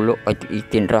napulo at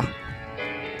 18 ra.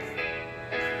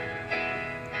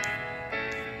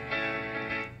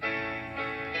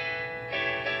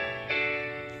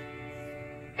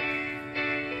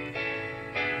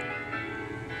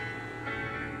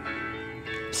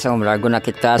 So mulago na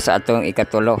kita sa atong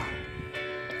ikatulo,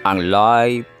 ang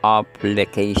live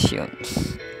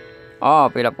applications.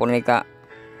 Pila po ni ka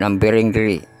numbering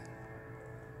diri,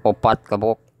 opat ka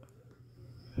buk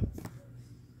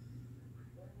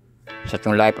sa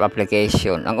itong live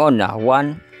application. Ang una,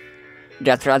 1,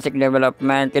 the tragic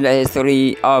development in the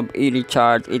history of any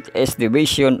church, it is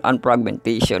division and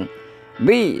fragmentation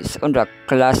based on the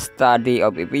class study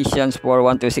of Ephesians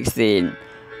 4:1-16.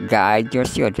 Guide your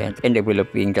students in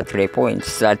developing the 3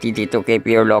 points strategy to keep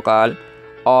your local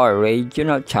or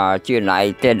regional church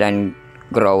united and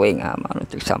growing. Ano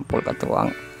ito example katuwang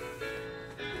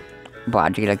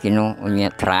body lagi, no?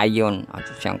 Unya triune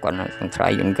ato siyang kuno ng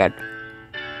triune God.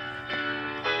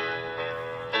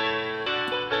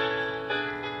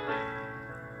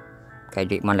 Kaya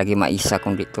di man lagi maisa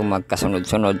kung dito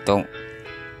magkasunod-sunod tong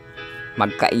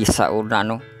magkaisa una,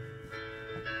 no?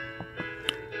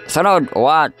 Sunod,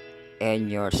 what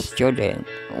in your student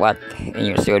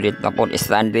upon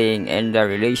standing in the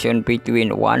relation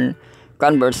between one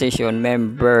conversation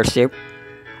membership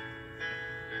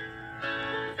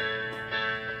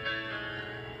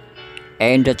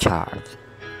and the church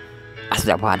as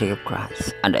the body of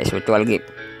Christ and the spiritual gift.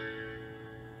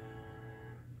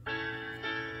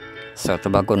 So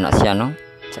tabagon na siya, no,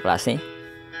 sa klase.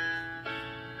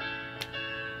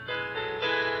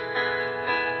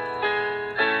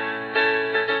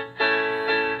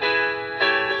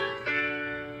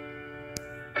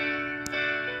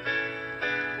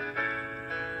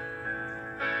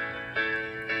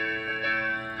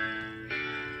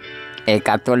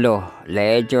 Ikatulo,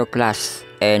 lead your class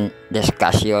and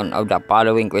discussion of the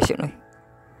following question.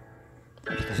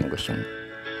 Question.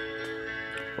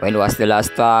 When was the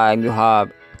last time you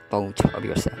have thought of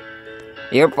yourself,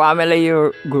 your family,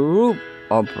 your group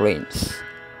of friends,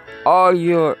 or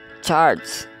your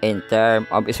church in terms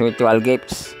of spiritual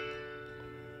gifts?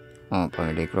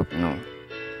 Family group, no.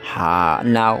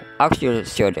 Now, ask your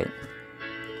student,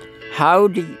 how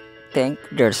do you think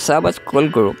their Sabbath school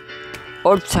group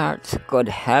or church could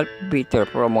help better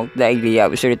promote the idea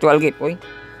of spiritual gift?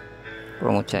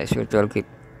 Promote sa spiritual gift.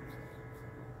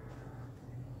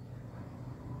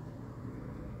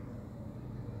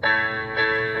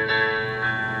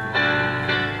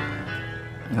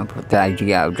 The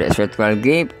idea of the spiritual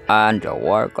gift and the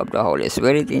work of the Holy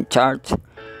Spirit in church.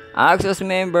 Ask us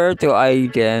member to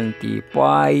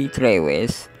identify 3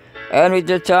 ways and with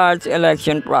the church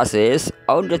election process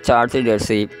on the church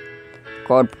leadership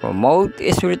could promote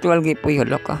spiritual gift. Uy,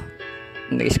 hala ka.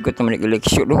 Naisgot naman yung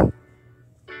eleksyon, no?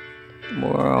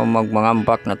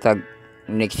 Magmangambak na tag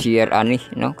next year, ani,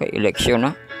 no? Kay eleksyon,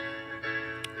 na.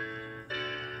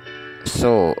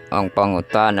 So, ang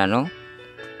pangutana, no?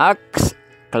 Ask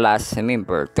class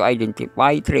member to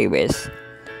identify 3 ways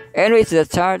in which the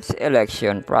church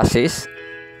election process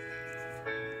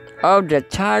of the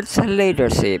church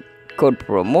leadership could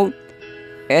promote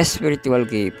a spiritual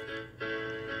gift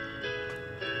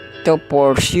to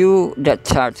pursue the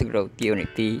church growth,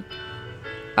 unity,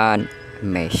 and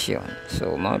mission.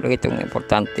 So, mga itong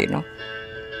importante, no?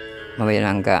 Mamaya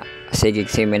lang ka, sigig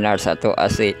seminar sa ato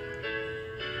asi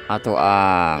ato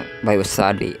ang Bible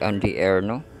study on the air,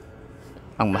 no?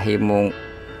 Ang mahimong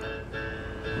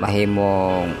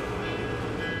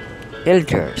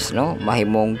elders, no?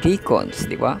 Mahimong deacons,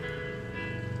 di ba?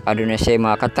 Ado na siya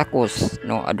mga katakos,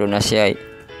 no? Ado na siya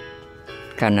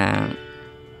kanang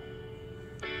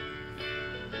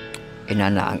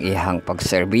inana ang ihang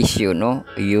pagserbisyo, no?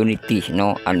 Unity,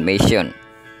 no? And mission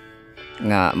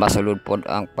nga masulod pod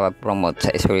ang pag-promote sa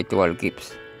spiritual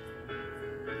gifts.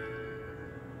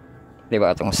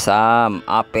 Diba itong Sam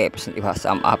Apeps, diba?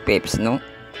 Sam Apeps, no?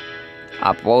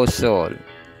 Apostle,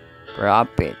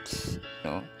 prophets,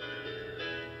 no?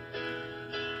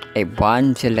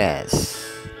 Evangelists,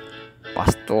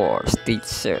 pastors,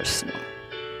 teachers, no?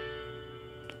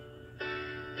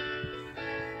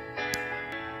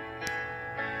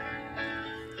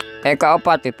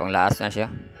 Kaupat, pang last na siya.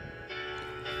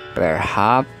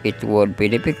 Perhaps it would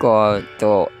be difficult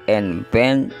to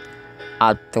invent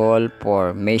a tool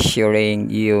for measuring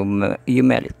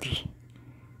humility,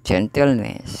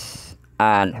 gentleness,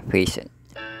 and patience.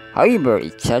 However,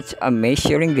 if such a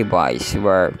measuring device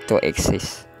were to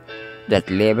exist, that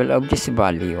level of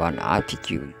disvalue and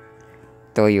attitude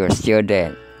to your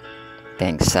student,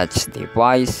 think such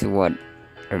device would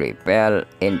rebel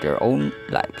in their own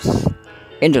lives,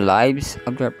 in the lives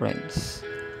of their friends,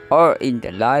 or in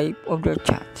the life of their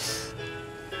church.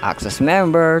 Access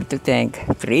member to think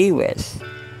 3 ways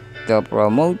to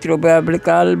promote the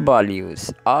biblical values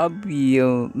of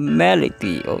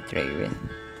humility, or 3 ways,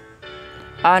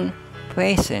 and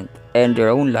present in their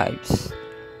own lives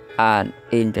and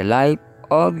in the life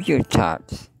of your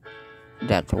church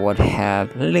that would have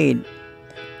led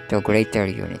to greater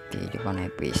unity. Di ba na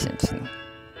patience, no?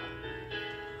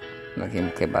 Maging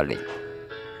kibalik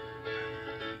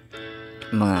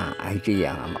mga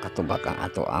idea nga makatubag ang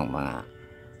ato ang mga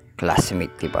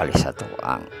classmate ti bali sa to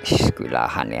ang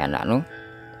eskwelahan niya na, no?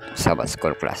 Sabbath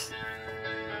school class.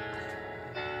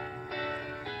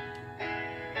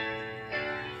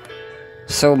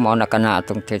 So mao na kana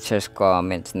atong teachers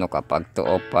comments, no?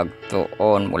 Kapagtuo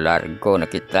pagtuon mulargo na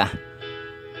kita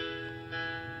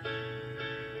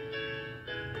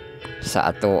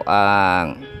sa ato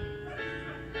ang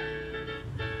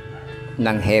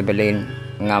nang Hebelin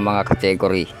nga mga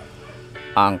kategory.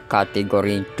 Ang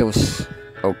category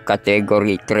 2 o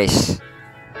category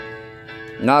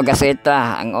 3, no?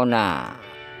 Gaceta ang una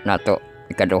nato,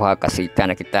 ikaduha kasita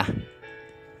na kita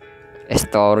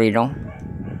story, no?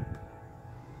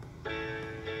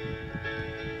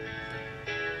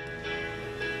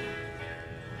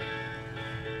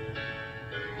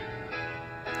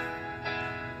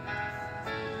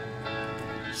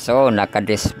 So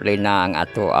naka-display na ang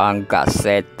ato ang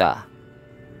Gaceta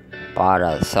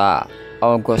para sa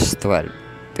August 12,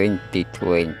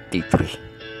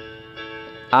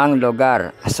 2023. Ang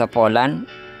lugar sa Poland,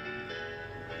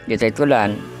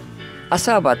 gititulan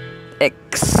Asabat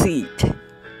Exit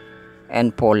in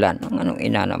Poland. Ang anong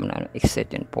inanam na exit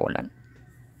in Poland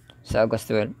sa August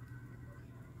 12.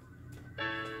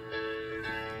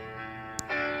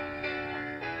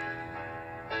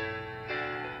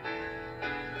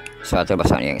 So ato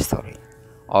basahin yung story.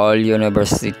 All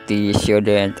university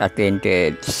students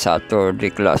attended Saturday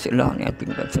class. Ilang ni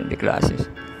ating Saturday classes.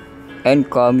 And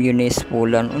communist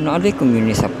Poland. Ano ay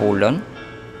communist sa Poland?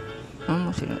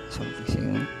 Ano sila?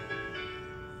 Something.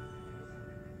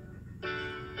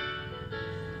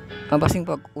 Ang basing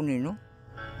pag-unin, no?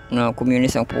 Na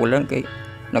communist ang Poland kay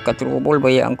nakatrubol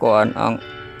baya ang kuan ang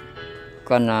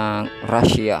kanang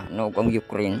Russia, no? Ang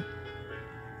Ukraine.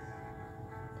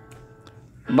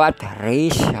 But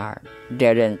Richard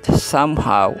didn't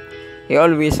somehow. He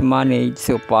always managed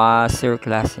to pass her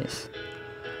classes.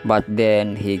 But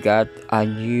then he got a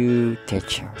new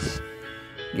teacher.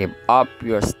 Give up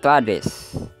your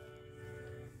studies.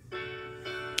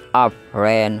 A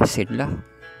friend sila.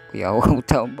 Kuya ako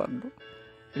tambag, no?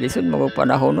 Listen mo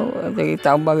panahon, no?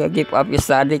 Tambag, give up your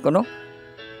study ko, no?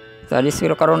 Studies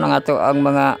pero karon ang ato ang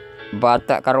mga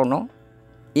bata karon, no?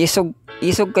 Isog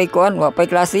kay kuan wa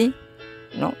pay klase.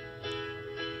 no?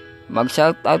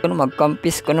 Mag-shout out no,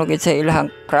 mag-campus kuno gid sa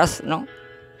ilang crush, no?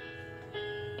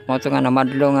 Mo to nga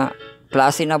namadlo nga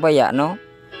klase na baya, no?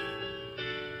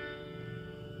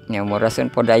 Nya mo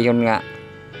rason po dayon nga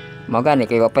magani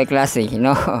kay wapay klase,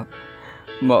 no?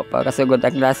 Mo pa kasugod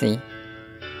ang klase.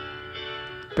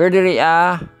 Pero diri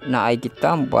na ay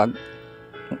kitambag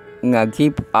nga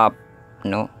give up,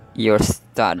 no, your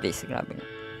studies. Grabe na.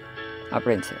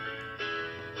 Friends,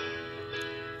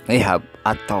 we have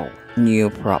a new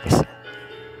professor.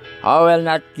 I will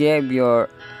not give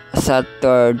your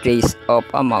Saturdays off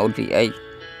maudi ay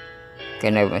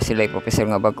kaya na sila professor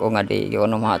nga bag-o nga di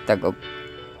yun mahatag og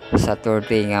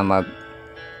Saturday nga mag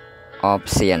off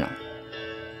siya, no.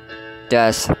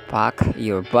 Just pack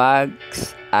your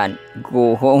bags and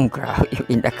go home. Grabe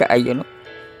yung inakaayo, no.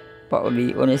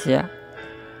 Paulion na siya.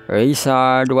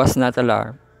 Richard was not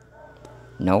alarmed.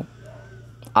 No,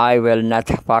 I will not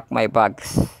pack my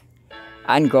bags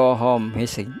and go home, he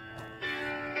said.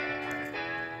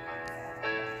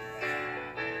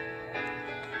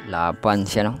 Laban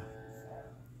siya, no.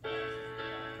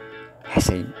 He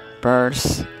said,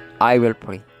 first, I will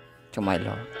pray to my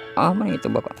Lord. Manito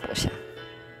ba po siya?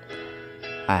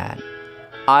 And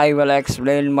I will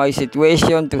explain my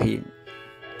situation to him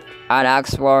and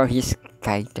ask for his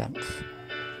guidance.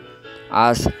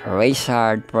 As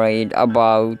Richard prayed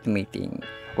about meeting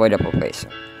with the professor.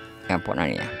 Yan po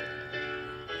na niya.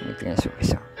 Meeting sa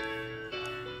professor.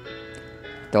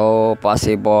 Two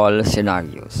possible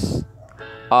scenarios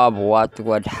of what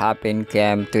would happen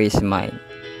came to his mind.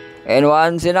 And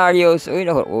one scenario,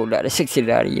 the sixth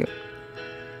scenario.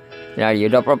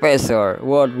 The professor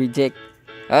would reject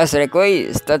his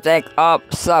request to take up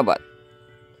Sabbath,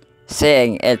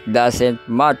 saying it doesn't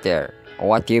matter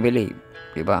what you believe,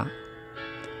 diba?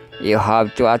 You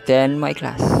have to attend my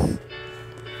class.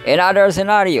 In other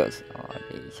scenarios,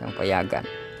 isang payagan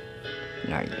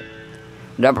scenario,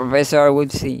 the professor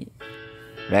would say,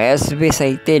 let's be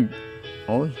cited.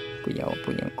 Uy, kuya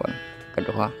po yung kon.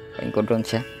 Kaduha, kain ko doon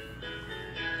siya.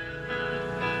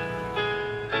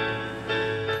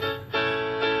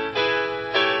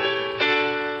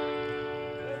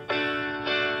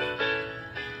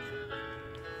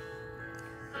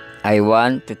 I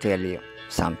want to tell you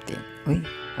something. Uy,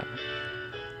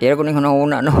 ira ko na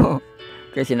una, no?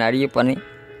 Kasi scenario pa ni.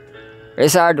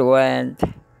 Richard went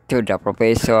to the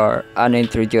professor and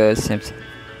introduced himself.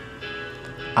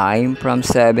 I'm from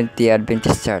 70th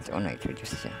Adventist Church.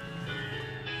 Na-introduce siya.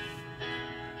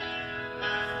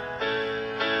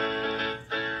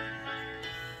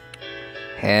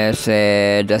 He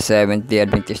said the 70th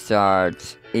Adventist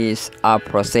Church is a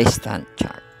Protestant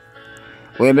church.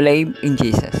 We believe in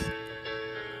Jesus,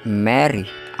 Mary,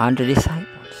 and the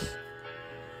disciples.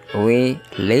 We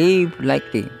live like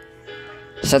them.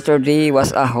 Saturday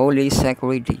was a holy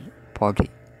sacred day for them,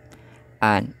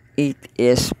 and it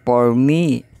is for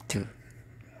me too.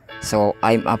 So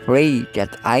I'm afraid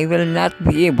that I will not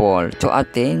be able to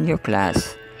attend your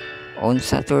class on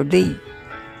Saturday.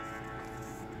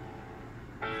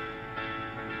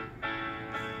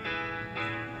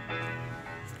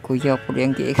 Kuya po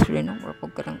yung gi-explain, no?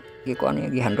 Pag ka lang gikuan niya,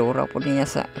 gihandura po niya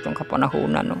sa itong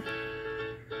kapanahunan, no?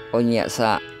 O niya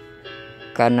sa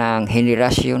kanang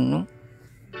henerasyon, no?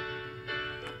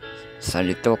 Sa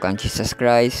dito kang Jesus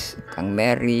Christ, kang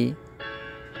Mary,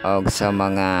 o sa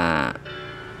mga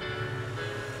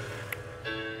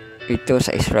ito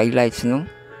sa Israelites, no?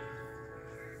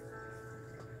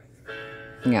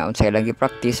 Nga, unsay lagi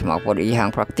practice, mga po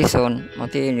ihang practiceon,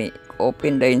 mati ni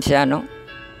open din siya, no?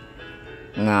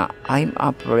 Nga, I'm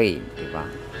afraid, diba?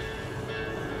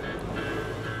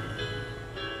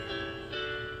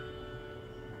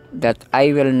 That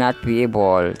I will not be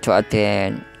able to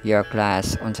attend your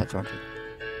class on Saturday.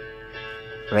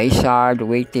 Richard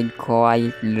waited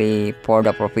quietly for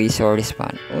the professor to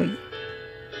respond. Uy,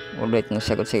 ulit no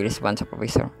sagot sa response sa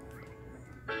professor.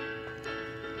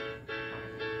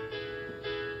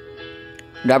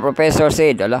 The professor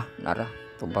said, nara,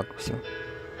 tubag ko siya.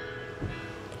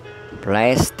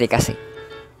 Please take a seat.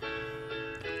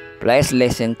 Please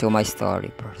listen to my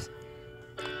story first.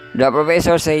 The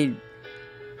professor said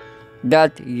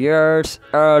that years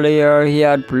earlier he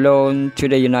had flown to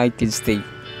the United States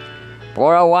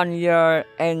for a 1-year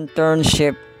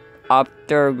internship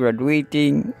after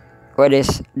graduating with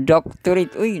his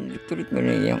doctorate. Uy, doctorate mo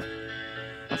na yung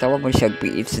matawag mo siya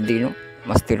PhD, no?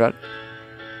 Masteral.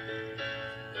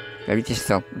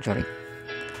 Sorry.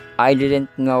 I didn't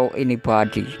know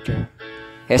anybody there.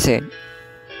 He said,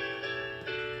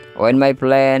 when my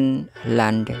plane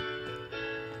landed,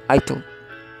 I thought,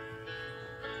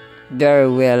 there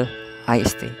will I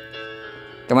stay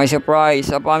To my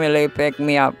surprise, a family picked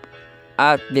me up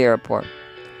at the airport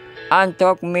and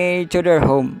took me to their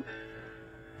home.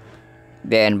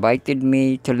 They invited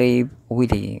me to live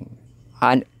with him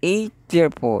and eat their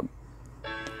food.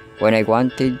 When I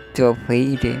wanted to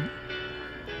pay them,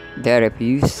 they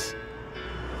refused.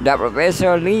 The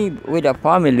professor lived with the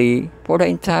family for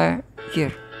the entire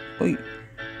year. Uy,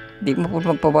 di mo po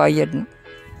magpabayad, no?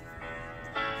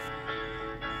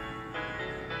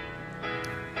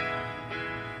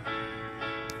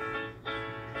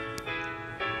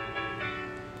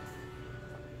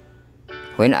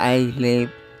 When I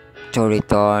left to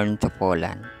return to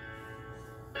Poland,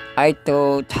 I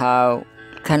thought, how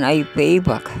can I pay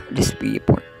back these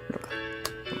people? Look,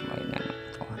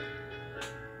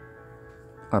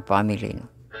 or family, no?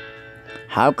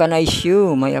 How can I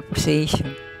show my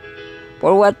appreciation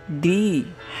for what they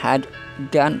had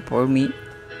done for me?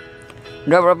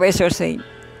 The professor said,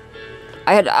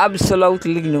 I had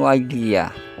absolutely no idea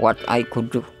what I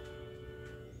could do.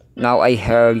 Now I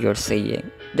hear you're saying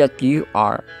that you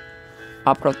are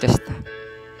a Protestant.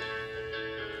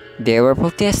 They were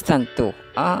Protestant too.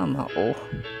 Mao.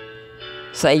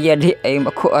 Sa iya di ay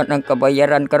makuha ng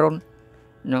kabayaran karon,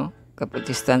 no?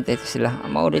 Kaprotestante ito sila.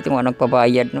 Mao dito nga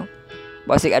nagpabayad, no?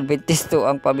 Basig Adventist to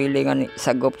ang pabili nga ni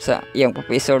sagop sa iyang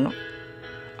professor, no?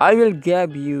 I will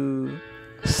give you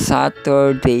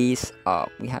Saturdays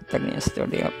off. We have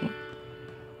Saturday off, no?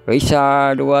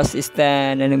 Richard was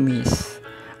stand enemies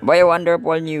by a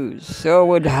wonderful news. So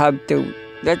would have to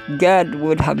that God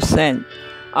would have sent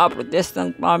a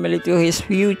Protestant family to his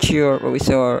future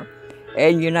professor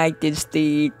in United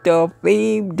States to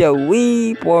pave the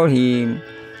way for him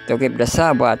to keep the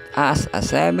Sabbath as a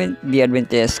Seventh-day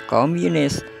Adventist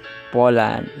communist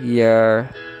Poland year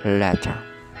later.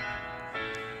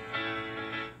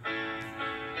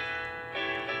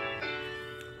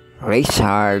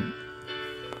 Richard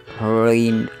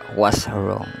Rain was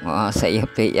wrong. Sa iyo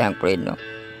iyang friend, no?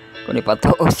 Kung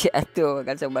ipatuo siya ito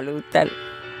kan sa balutan.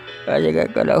 Kaya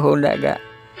ka kalahon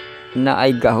na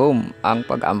ay gahom ang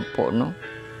pag-ampo, no?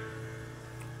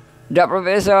 The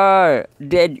professor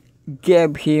did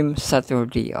give him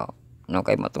Saturday off. No,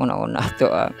 kay matunaw na ito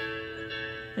ang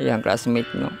iyang classmate,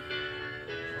 no?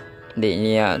 Hindi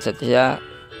niya sa siya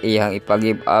iyang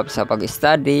ipag-give up sa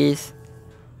pag-studies.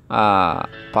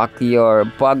 Pack your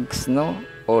bags, no?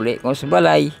 Uli kung sa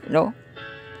balay, no?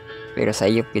 Pero sa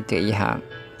iyo kito iyang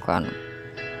classmate.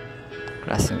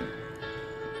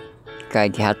 Kaya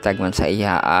gihatag man sa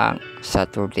iya ang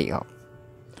Saturday off.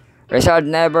 Richard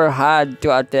never had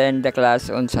to attend the class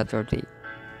on Saturday.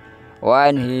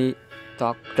 When he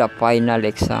took the final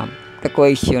exam, the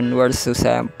questions were so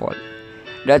simple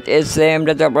that it seemed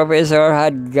that the professor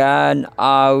had gone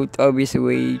out of his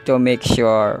way to make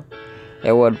sure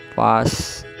he would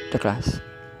pass the class.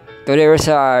 Today,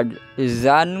 Richard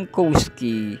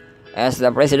Zankowski, as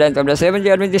the president of the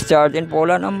Seventh-day Adventist Church in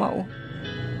Poland, ang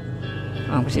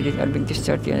president Adventist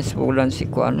Church yan sa Poland, si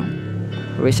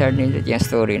Richard nindot yung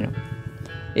story, no?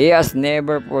 He has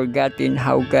never forgotten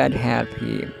how God helped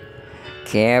him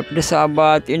kept the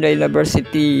Sabbath in the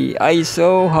university. I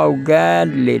saw how God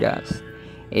led us,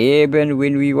 even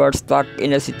when we were stuck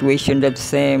in a situation that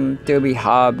seemed to be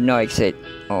have no exit.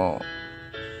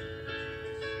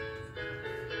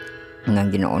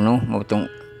 Nang Ginoo, no? Mabutong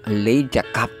lead the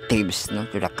captives, no?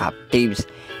 To the captives.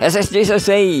 As Jesus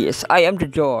says, I am the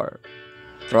door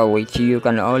through which you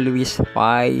can always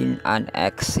find an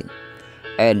exit.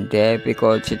 And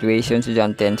difficult situations,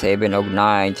 John 10:7 of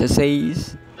 9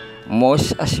 says,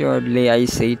 most assuredly I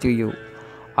say to you,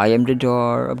 I am the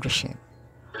door of the sheep.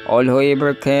 All who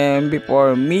ever came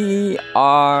before me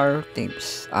are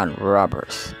thieves and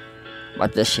robbers,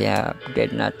 but the sheep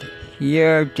did not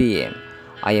hear them.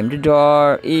 I am the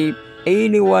door. If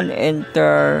anyone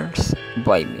enters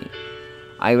by me,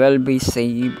 I will be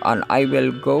saved, and I will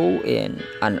go in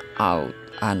and out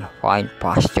and find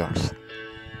pastures.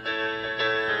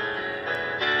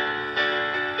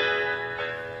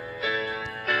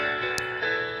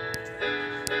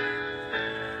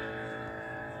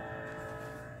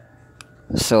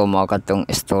 So, mga katong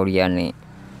istorya ni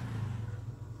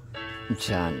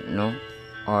John, no?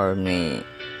 Or ni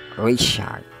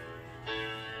Richard.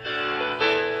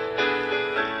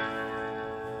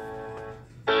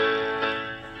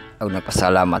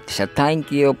 Nagpasalamat siya.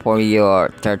 Thank you for your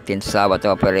 13th Sabbath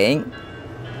offering.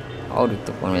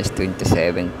 Dito po is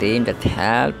 2017 that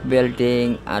helped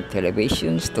building a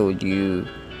television studio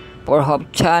for Hope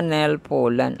Channel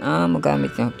Poland.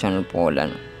 Magamit yung Hope Channel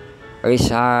Poland.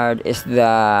 Richard is the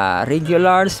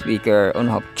regular speaker on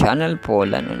Hope Channel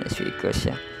Poland. Speaker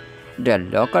siya. The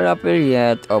local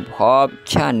affiliate of Hope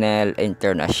Channel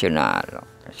International.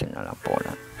 Kasi na lang po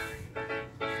lang.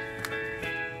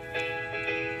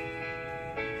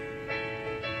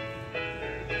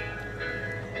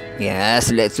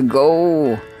 Yes, let's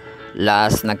go.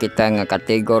 Last na kita nga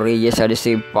category sa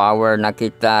receive power na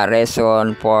kita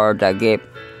reason for the gift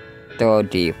to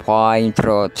define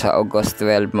truth sa August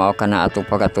 12 mao kana atong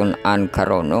pagatunan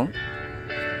karon no.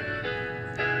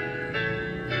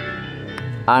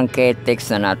 Ang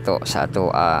text na nato sa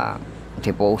ato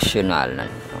devotional na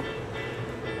no?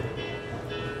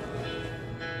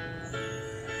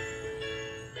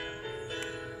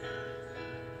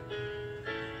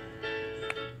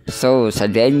 So sa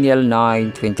Daniel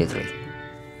 9:23.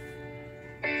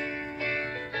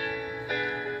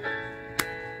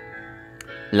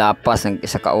 Lapas ng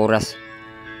isa ka oras.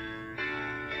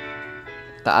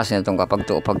 Taas na itong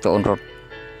Kapagtuo Pagtuon ron.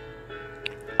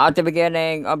 At the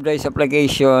beginning of the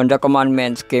supplication, the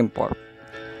commandments came forth.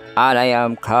 And I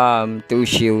am come to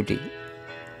shew thee,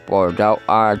 for thou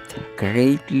art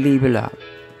greatly beloved.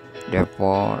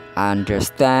 Therefore,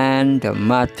 understand the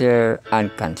matter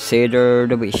and consider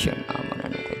the vision.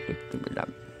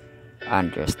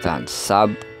 Understand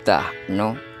sabta,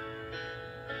 no?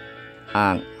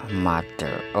 Ang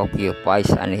matter occupies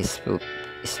an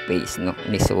space, no?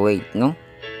 And his weight, no?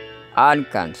 And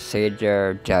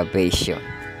consider the vision.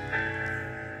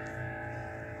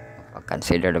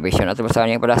 Consider the vision. At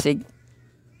basahin niya palasig.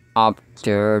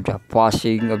 After the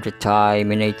passing of the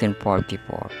time in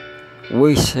 1844,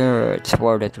 we search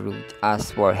for the truth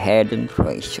as for hidden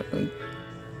treasure.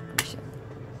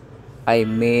 I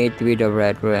met with the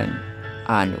brethren,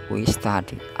 and we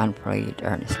studied and prayed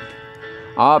earnestly.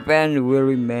 Often we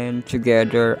remained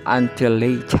together until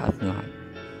late at night,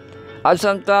 and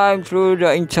sometimes through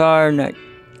the entire night,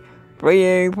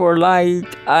 praying for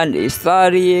light and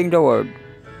studying the word.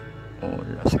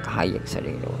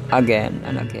 Again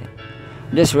and again,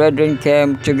 these brethren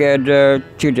came together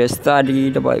to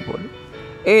study the Bible,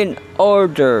 in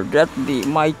order that they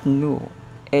might know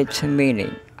its meaning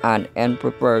and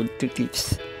prepared to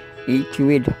teach it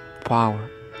with power.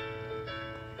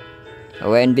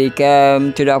 When they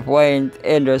came to the point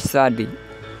in their study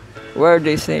where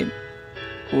they said,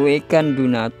 we can do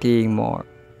nothing more,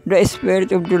 the Spirit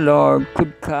of the Lord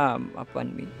could come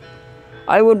upon me.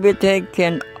 I would be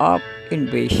taken up in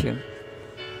vision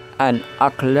and a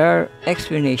clear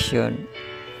explanation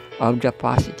of the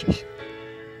passages.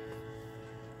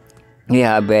 We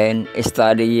have been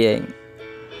studying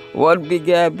what be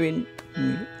given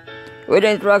me with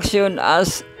instruction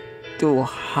as to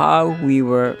how we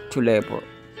were to labor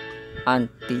and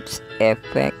teach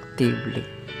effectively.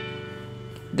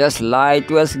 Thus light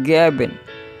was given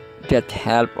that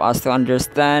helped us to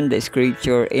understand the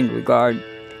scripture in regard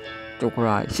to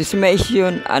Christ, his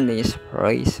mission and his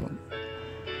person.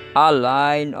 A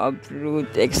line of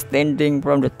truth extending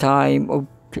from the time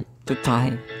to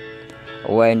time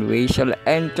when we shall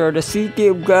enter the city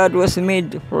of God was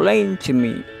made plain to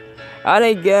me, and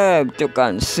I gave to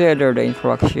consider the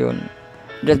instruction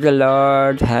that the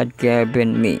Lord had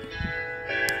given me.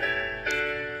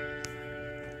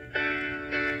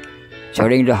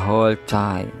 During the whole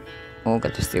time,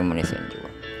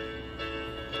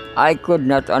 I could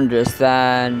not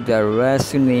understand the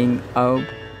reasoning of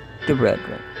the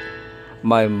brethren.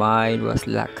 My mind was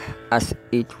lack, as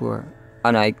it were,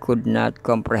 and I could not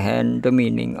comprehend the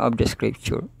meaning of the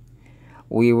scripture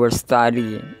we were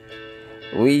studying.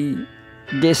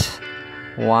 This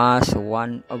was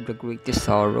one of the greatest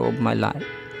sorrow of my life.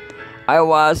 I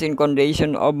was in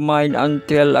condition of mind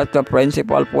until at the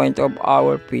principal point of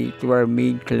our faith were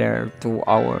made clear to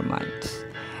our minds.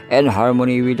 In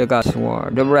harmony with the God's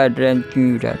word, the brethren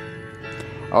knew that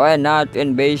when not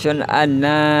in vision and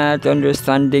not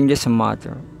understanding this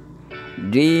matter,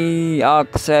 they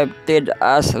accepted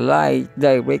as light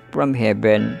direct from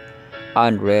heaven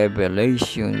and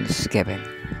revelations given.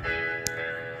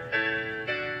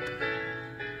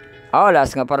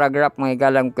 Last nga paragraph mga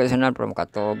igalang kasunan from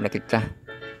Katog na kita.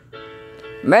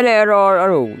 Many error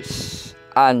arose,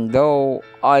 and though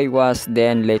I was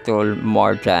then little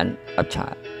more than a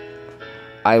child,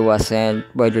 I was sent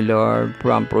by the Lord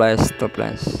from place to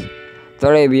place to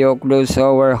rebuke those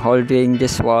who were holding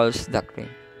this false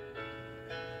doctrine.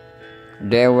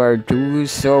 There were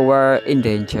those who were in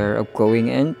danger of going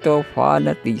into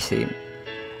fanaticism,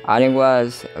 and it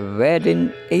was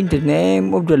written in the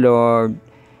name of the Lord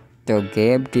to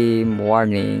give them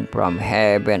warning from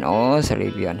heaven. Sa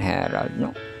Arabian Herald, no?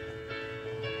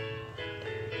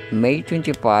 May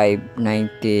 25,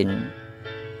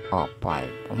 1905.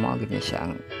 Umagin niya siya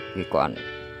ang ikuan.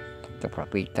 Ito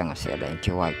propita nga siya dahil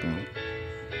chiwag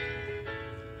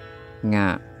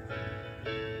nga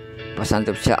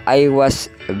Pasantop siya, I was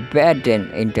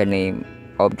bidden in the name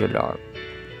of the Lord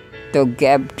to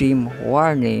give them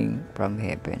warning from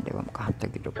heaven. Di ba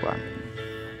makahantag ito warning?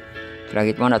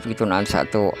 Lagit mo natin ito naan sa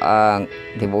ito ang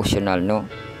devotional, no?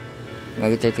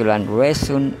 Ngagit ito lang,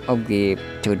 reason of gift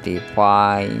to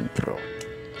divine truth.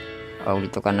 O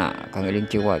dito ka na, kang iling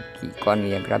chiwag, kuan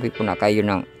niya, grabe po na kayo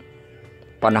ng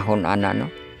panahon ana, no?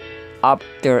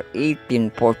 After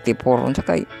 1844, unsa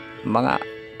kay mga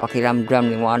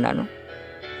pakiramdam ni mo ana, no?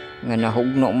 Nga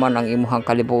nahugno man ang imuhang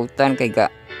kalibutan kay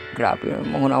grabe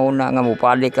mo una nga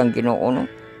mupalik ang Ginoo, no?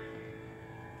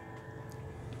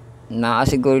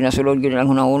 Siguro na sulod gyud lang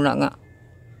una nga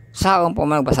saon pa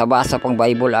man basa-basa pang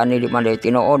Bible ani di man day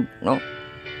tinuod, no?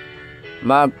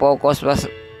 Mag-focus bas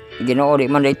Ginoo di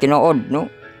man day tinuod,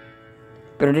 no?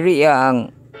 Pero diri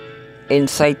ang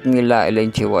insight nila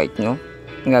Ellen G. White, no?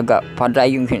 Nga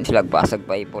padayon yun sila basag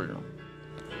Bible, no?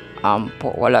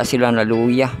 Ampo wala sila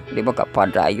naluya, di ba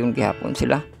kapadayon gihapon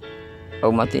sila o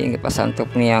mating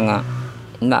ipasantop niya nga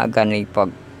naaga ni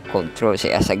pag-control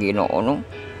siya sa Ginoo, no?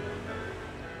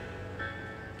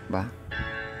 Ba?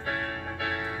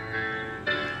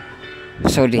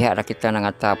 So diha ra kita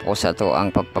nangatapos sa to ang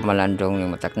pagpamalandong ni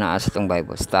mataknaa sa tong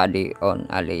Bible study on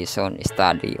a lesson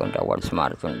study on the World's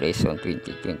Marathon Lesson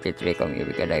 2023 kung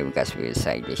ibigay wikas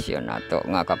side edition nato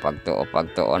nga Kapagtuo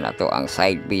Pagtuon ato ang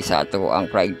side B sa ato ang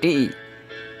Friday.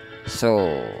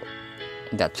 So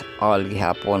that's all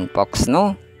gihapon folks,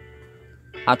 no?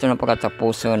 Ato na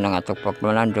pagkatapuson ng ato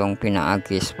pagpamalandong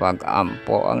pinaagis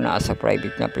pag-ampo ang nasa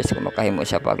private na please kung makahimo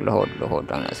siya pagluhod-luhod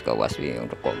ang nasa gawas yung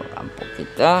ko mag-ampo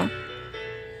kita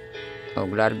o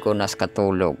largo nas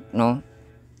katulog, no?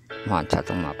 Mahal sa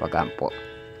itong mga pag-ampo.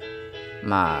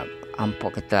 Mag-ampo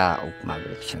kita o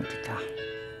mag-leksyon kita.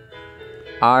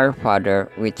 Our Father,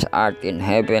 which art in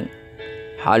heaven,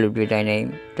 hallowed be thy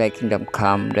name. Thy kingdom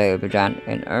come, thy will be done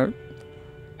in earth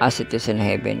as it is in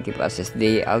heaven. Give us this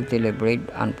day our daily bread,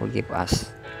 and forgive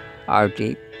us our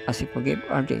debt as we forgive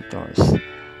our debtors.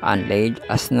 And lead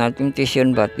us not into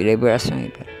temptation, but deliver us from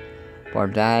evil. For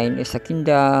thine is the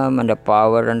kingdom, and the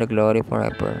power, and the glory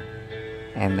forever.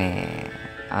 Amen.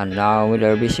 And now with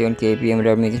our vision, KPM,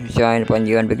 with our mission shine upon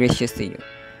you and be gracious to you.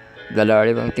 The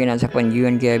Lord ibang tinans upon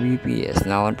you and give you peace,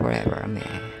 now and forever.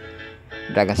 Amen.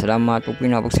 Dagang salamat po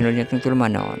pinapagsunod niyo itong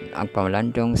tulmanon. Ang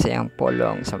pamalandong sa iyang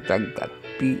polong sa matag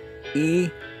PE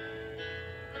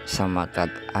sa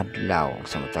matag adlaw,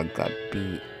 sa matag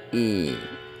PE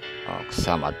o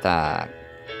sa matag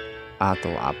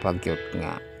ato apagyot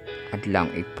nga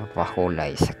adlang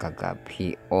ipapahulay sa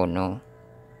kagabi o, no?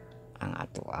 Ang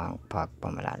ato ang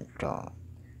pagpamalandong.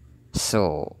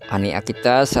 So ani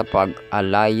kita sa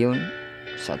pag-alayon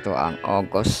sa ato ang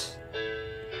August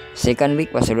second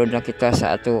week, pasulod na kita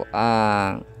sa ato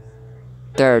ang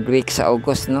third week sa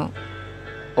August, no?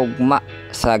 Ugma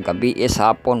sa gabi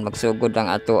sa hapon magsugod ang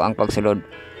ato ang pagsulod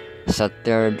sa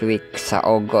third week sa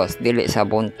August, dili sa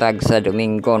buntag sa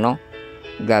Domingo, no?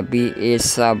 Gabi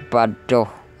Sabado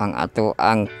ang ato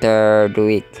ang third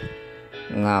week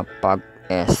nga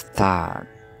pag-start.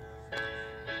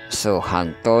 So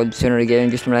hantod sunod gyud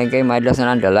Diyos malay kay madlas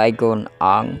na dalaygon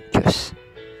ang Diyos.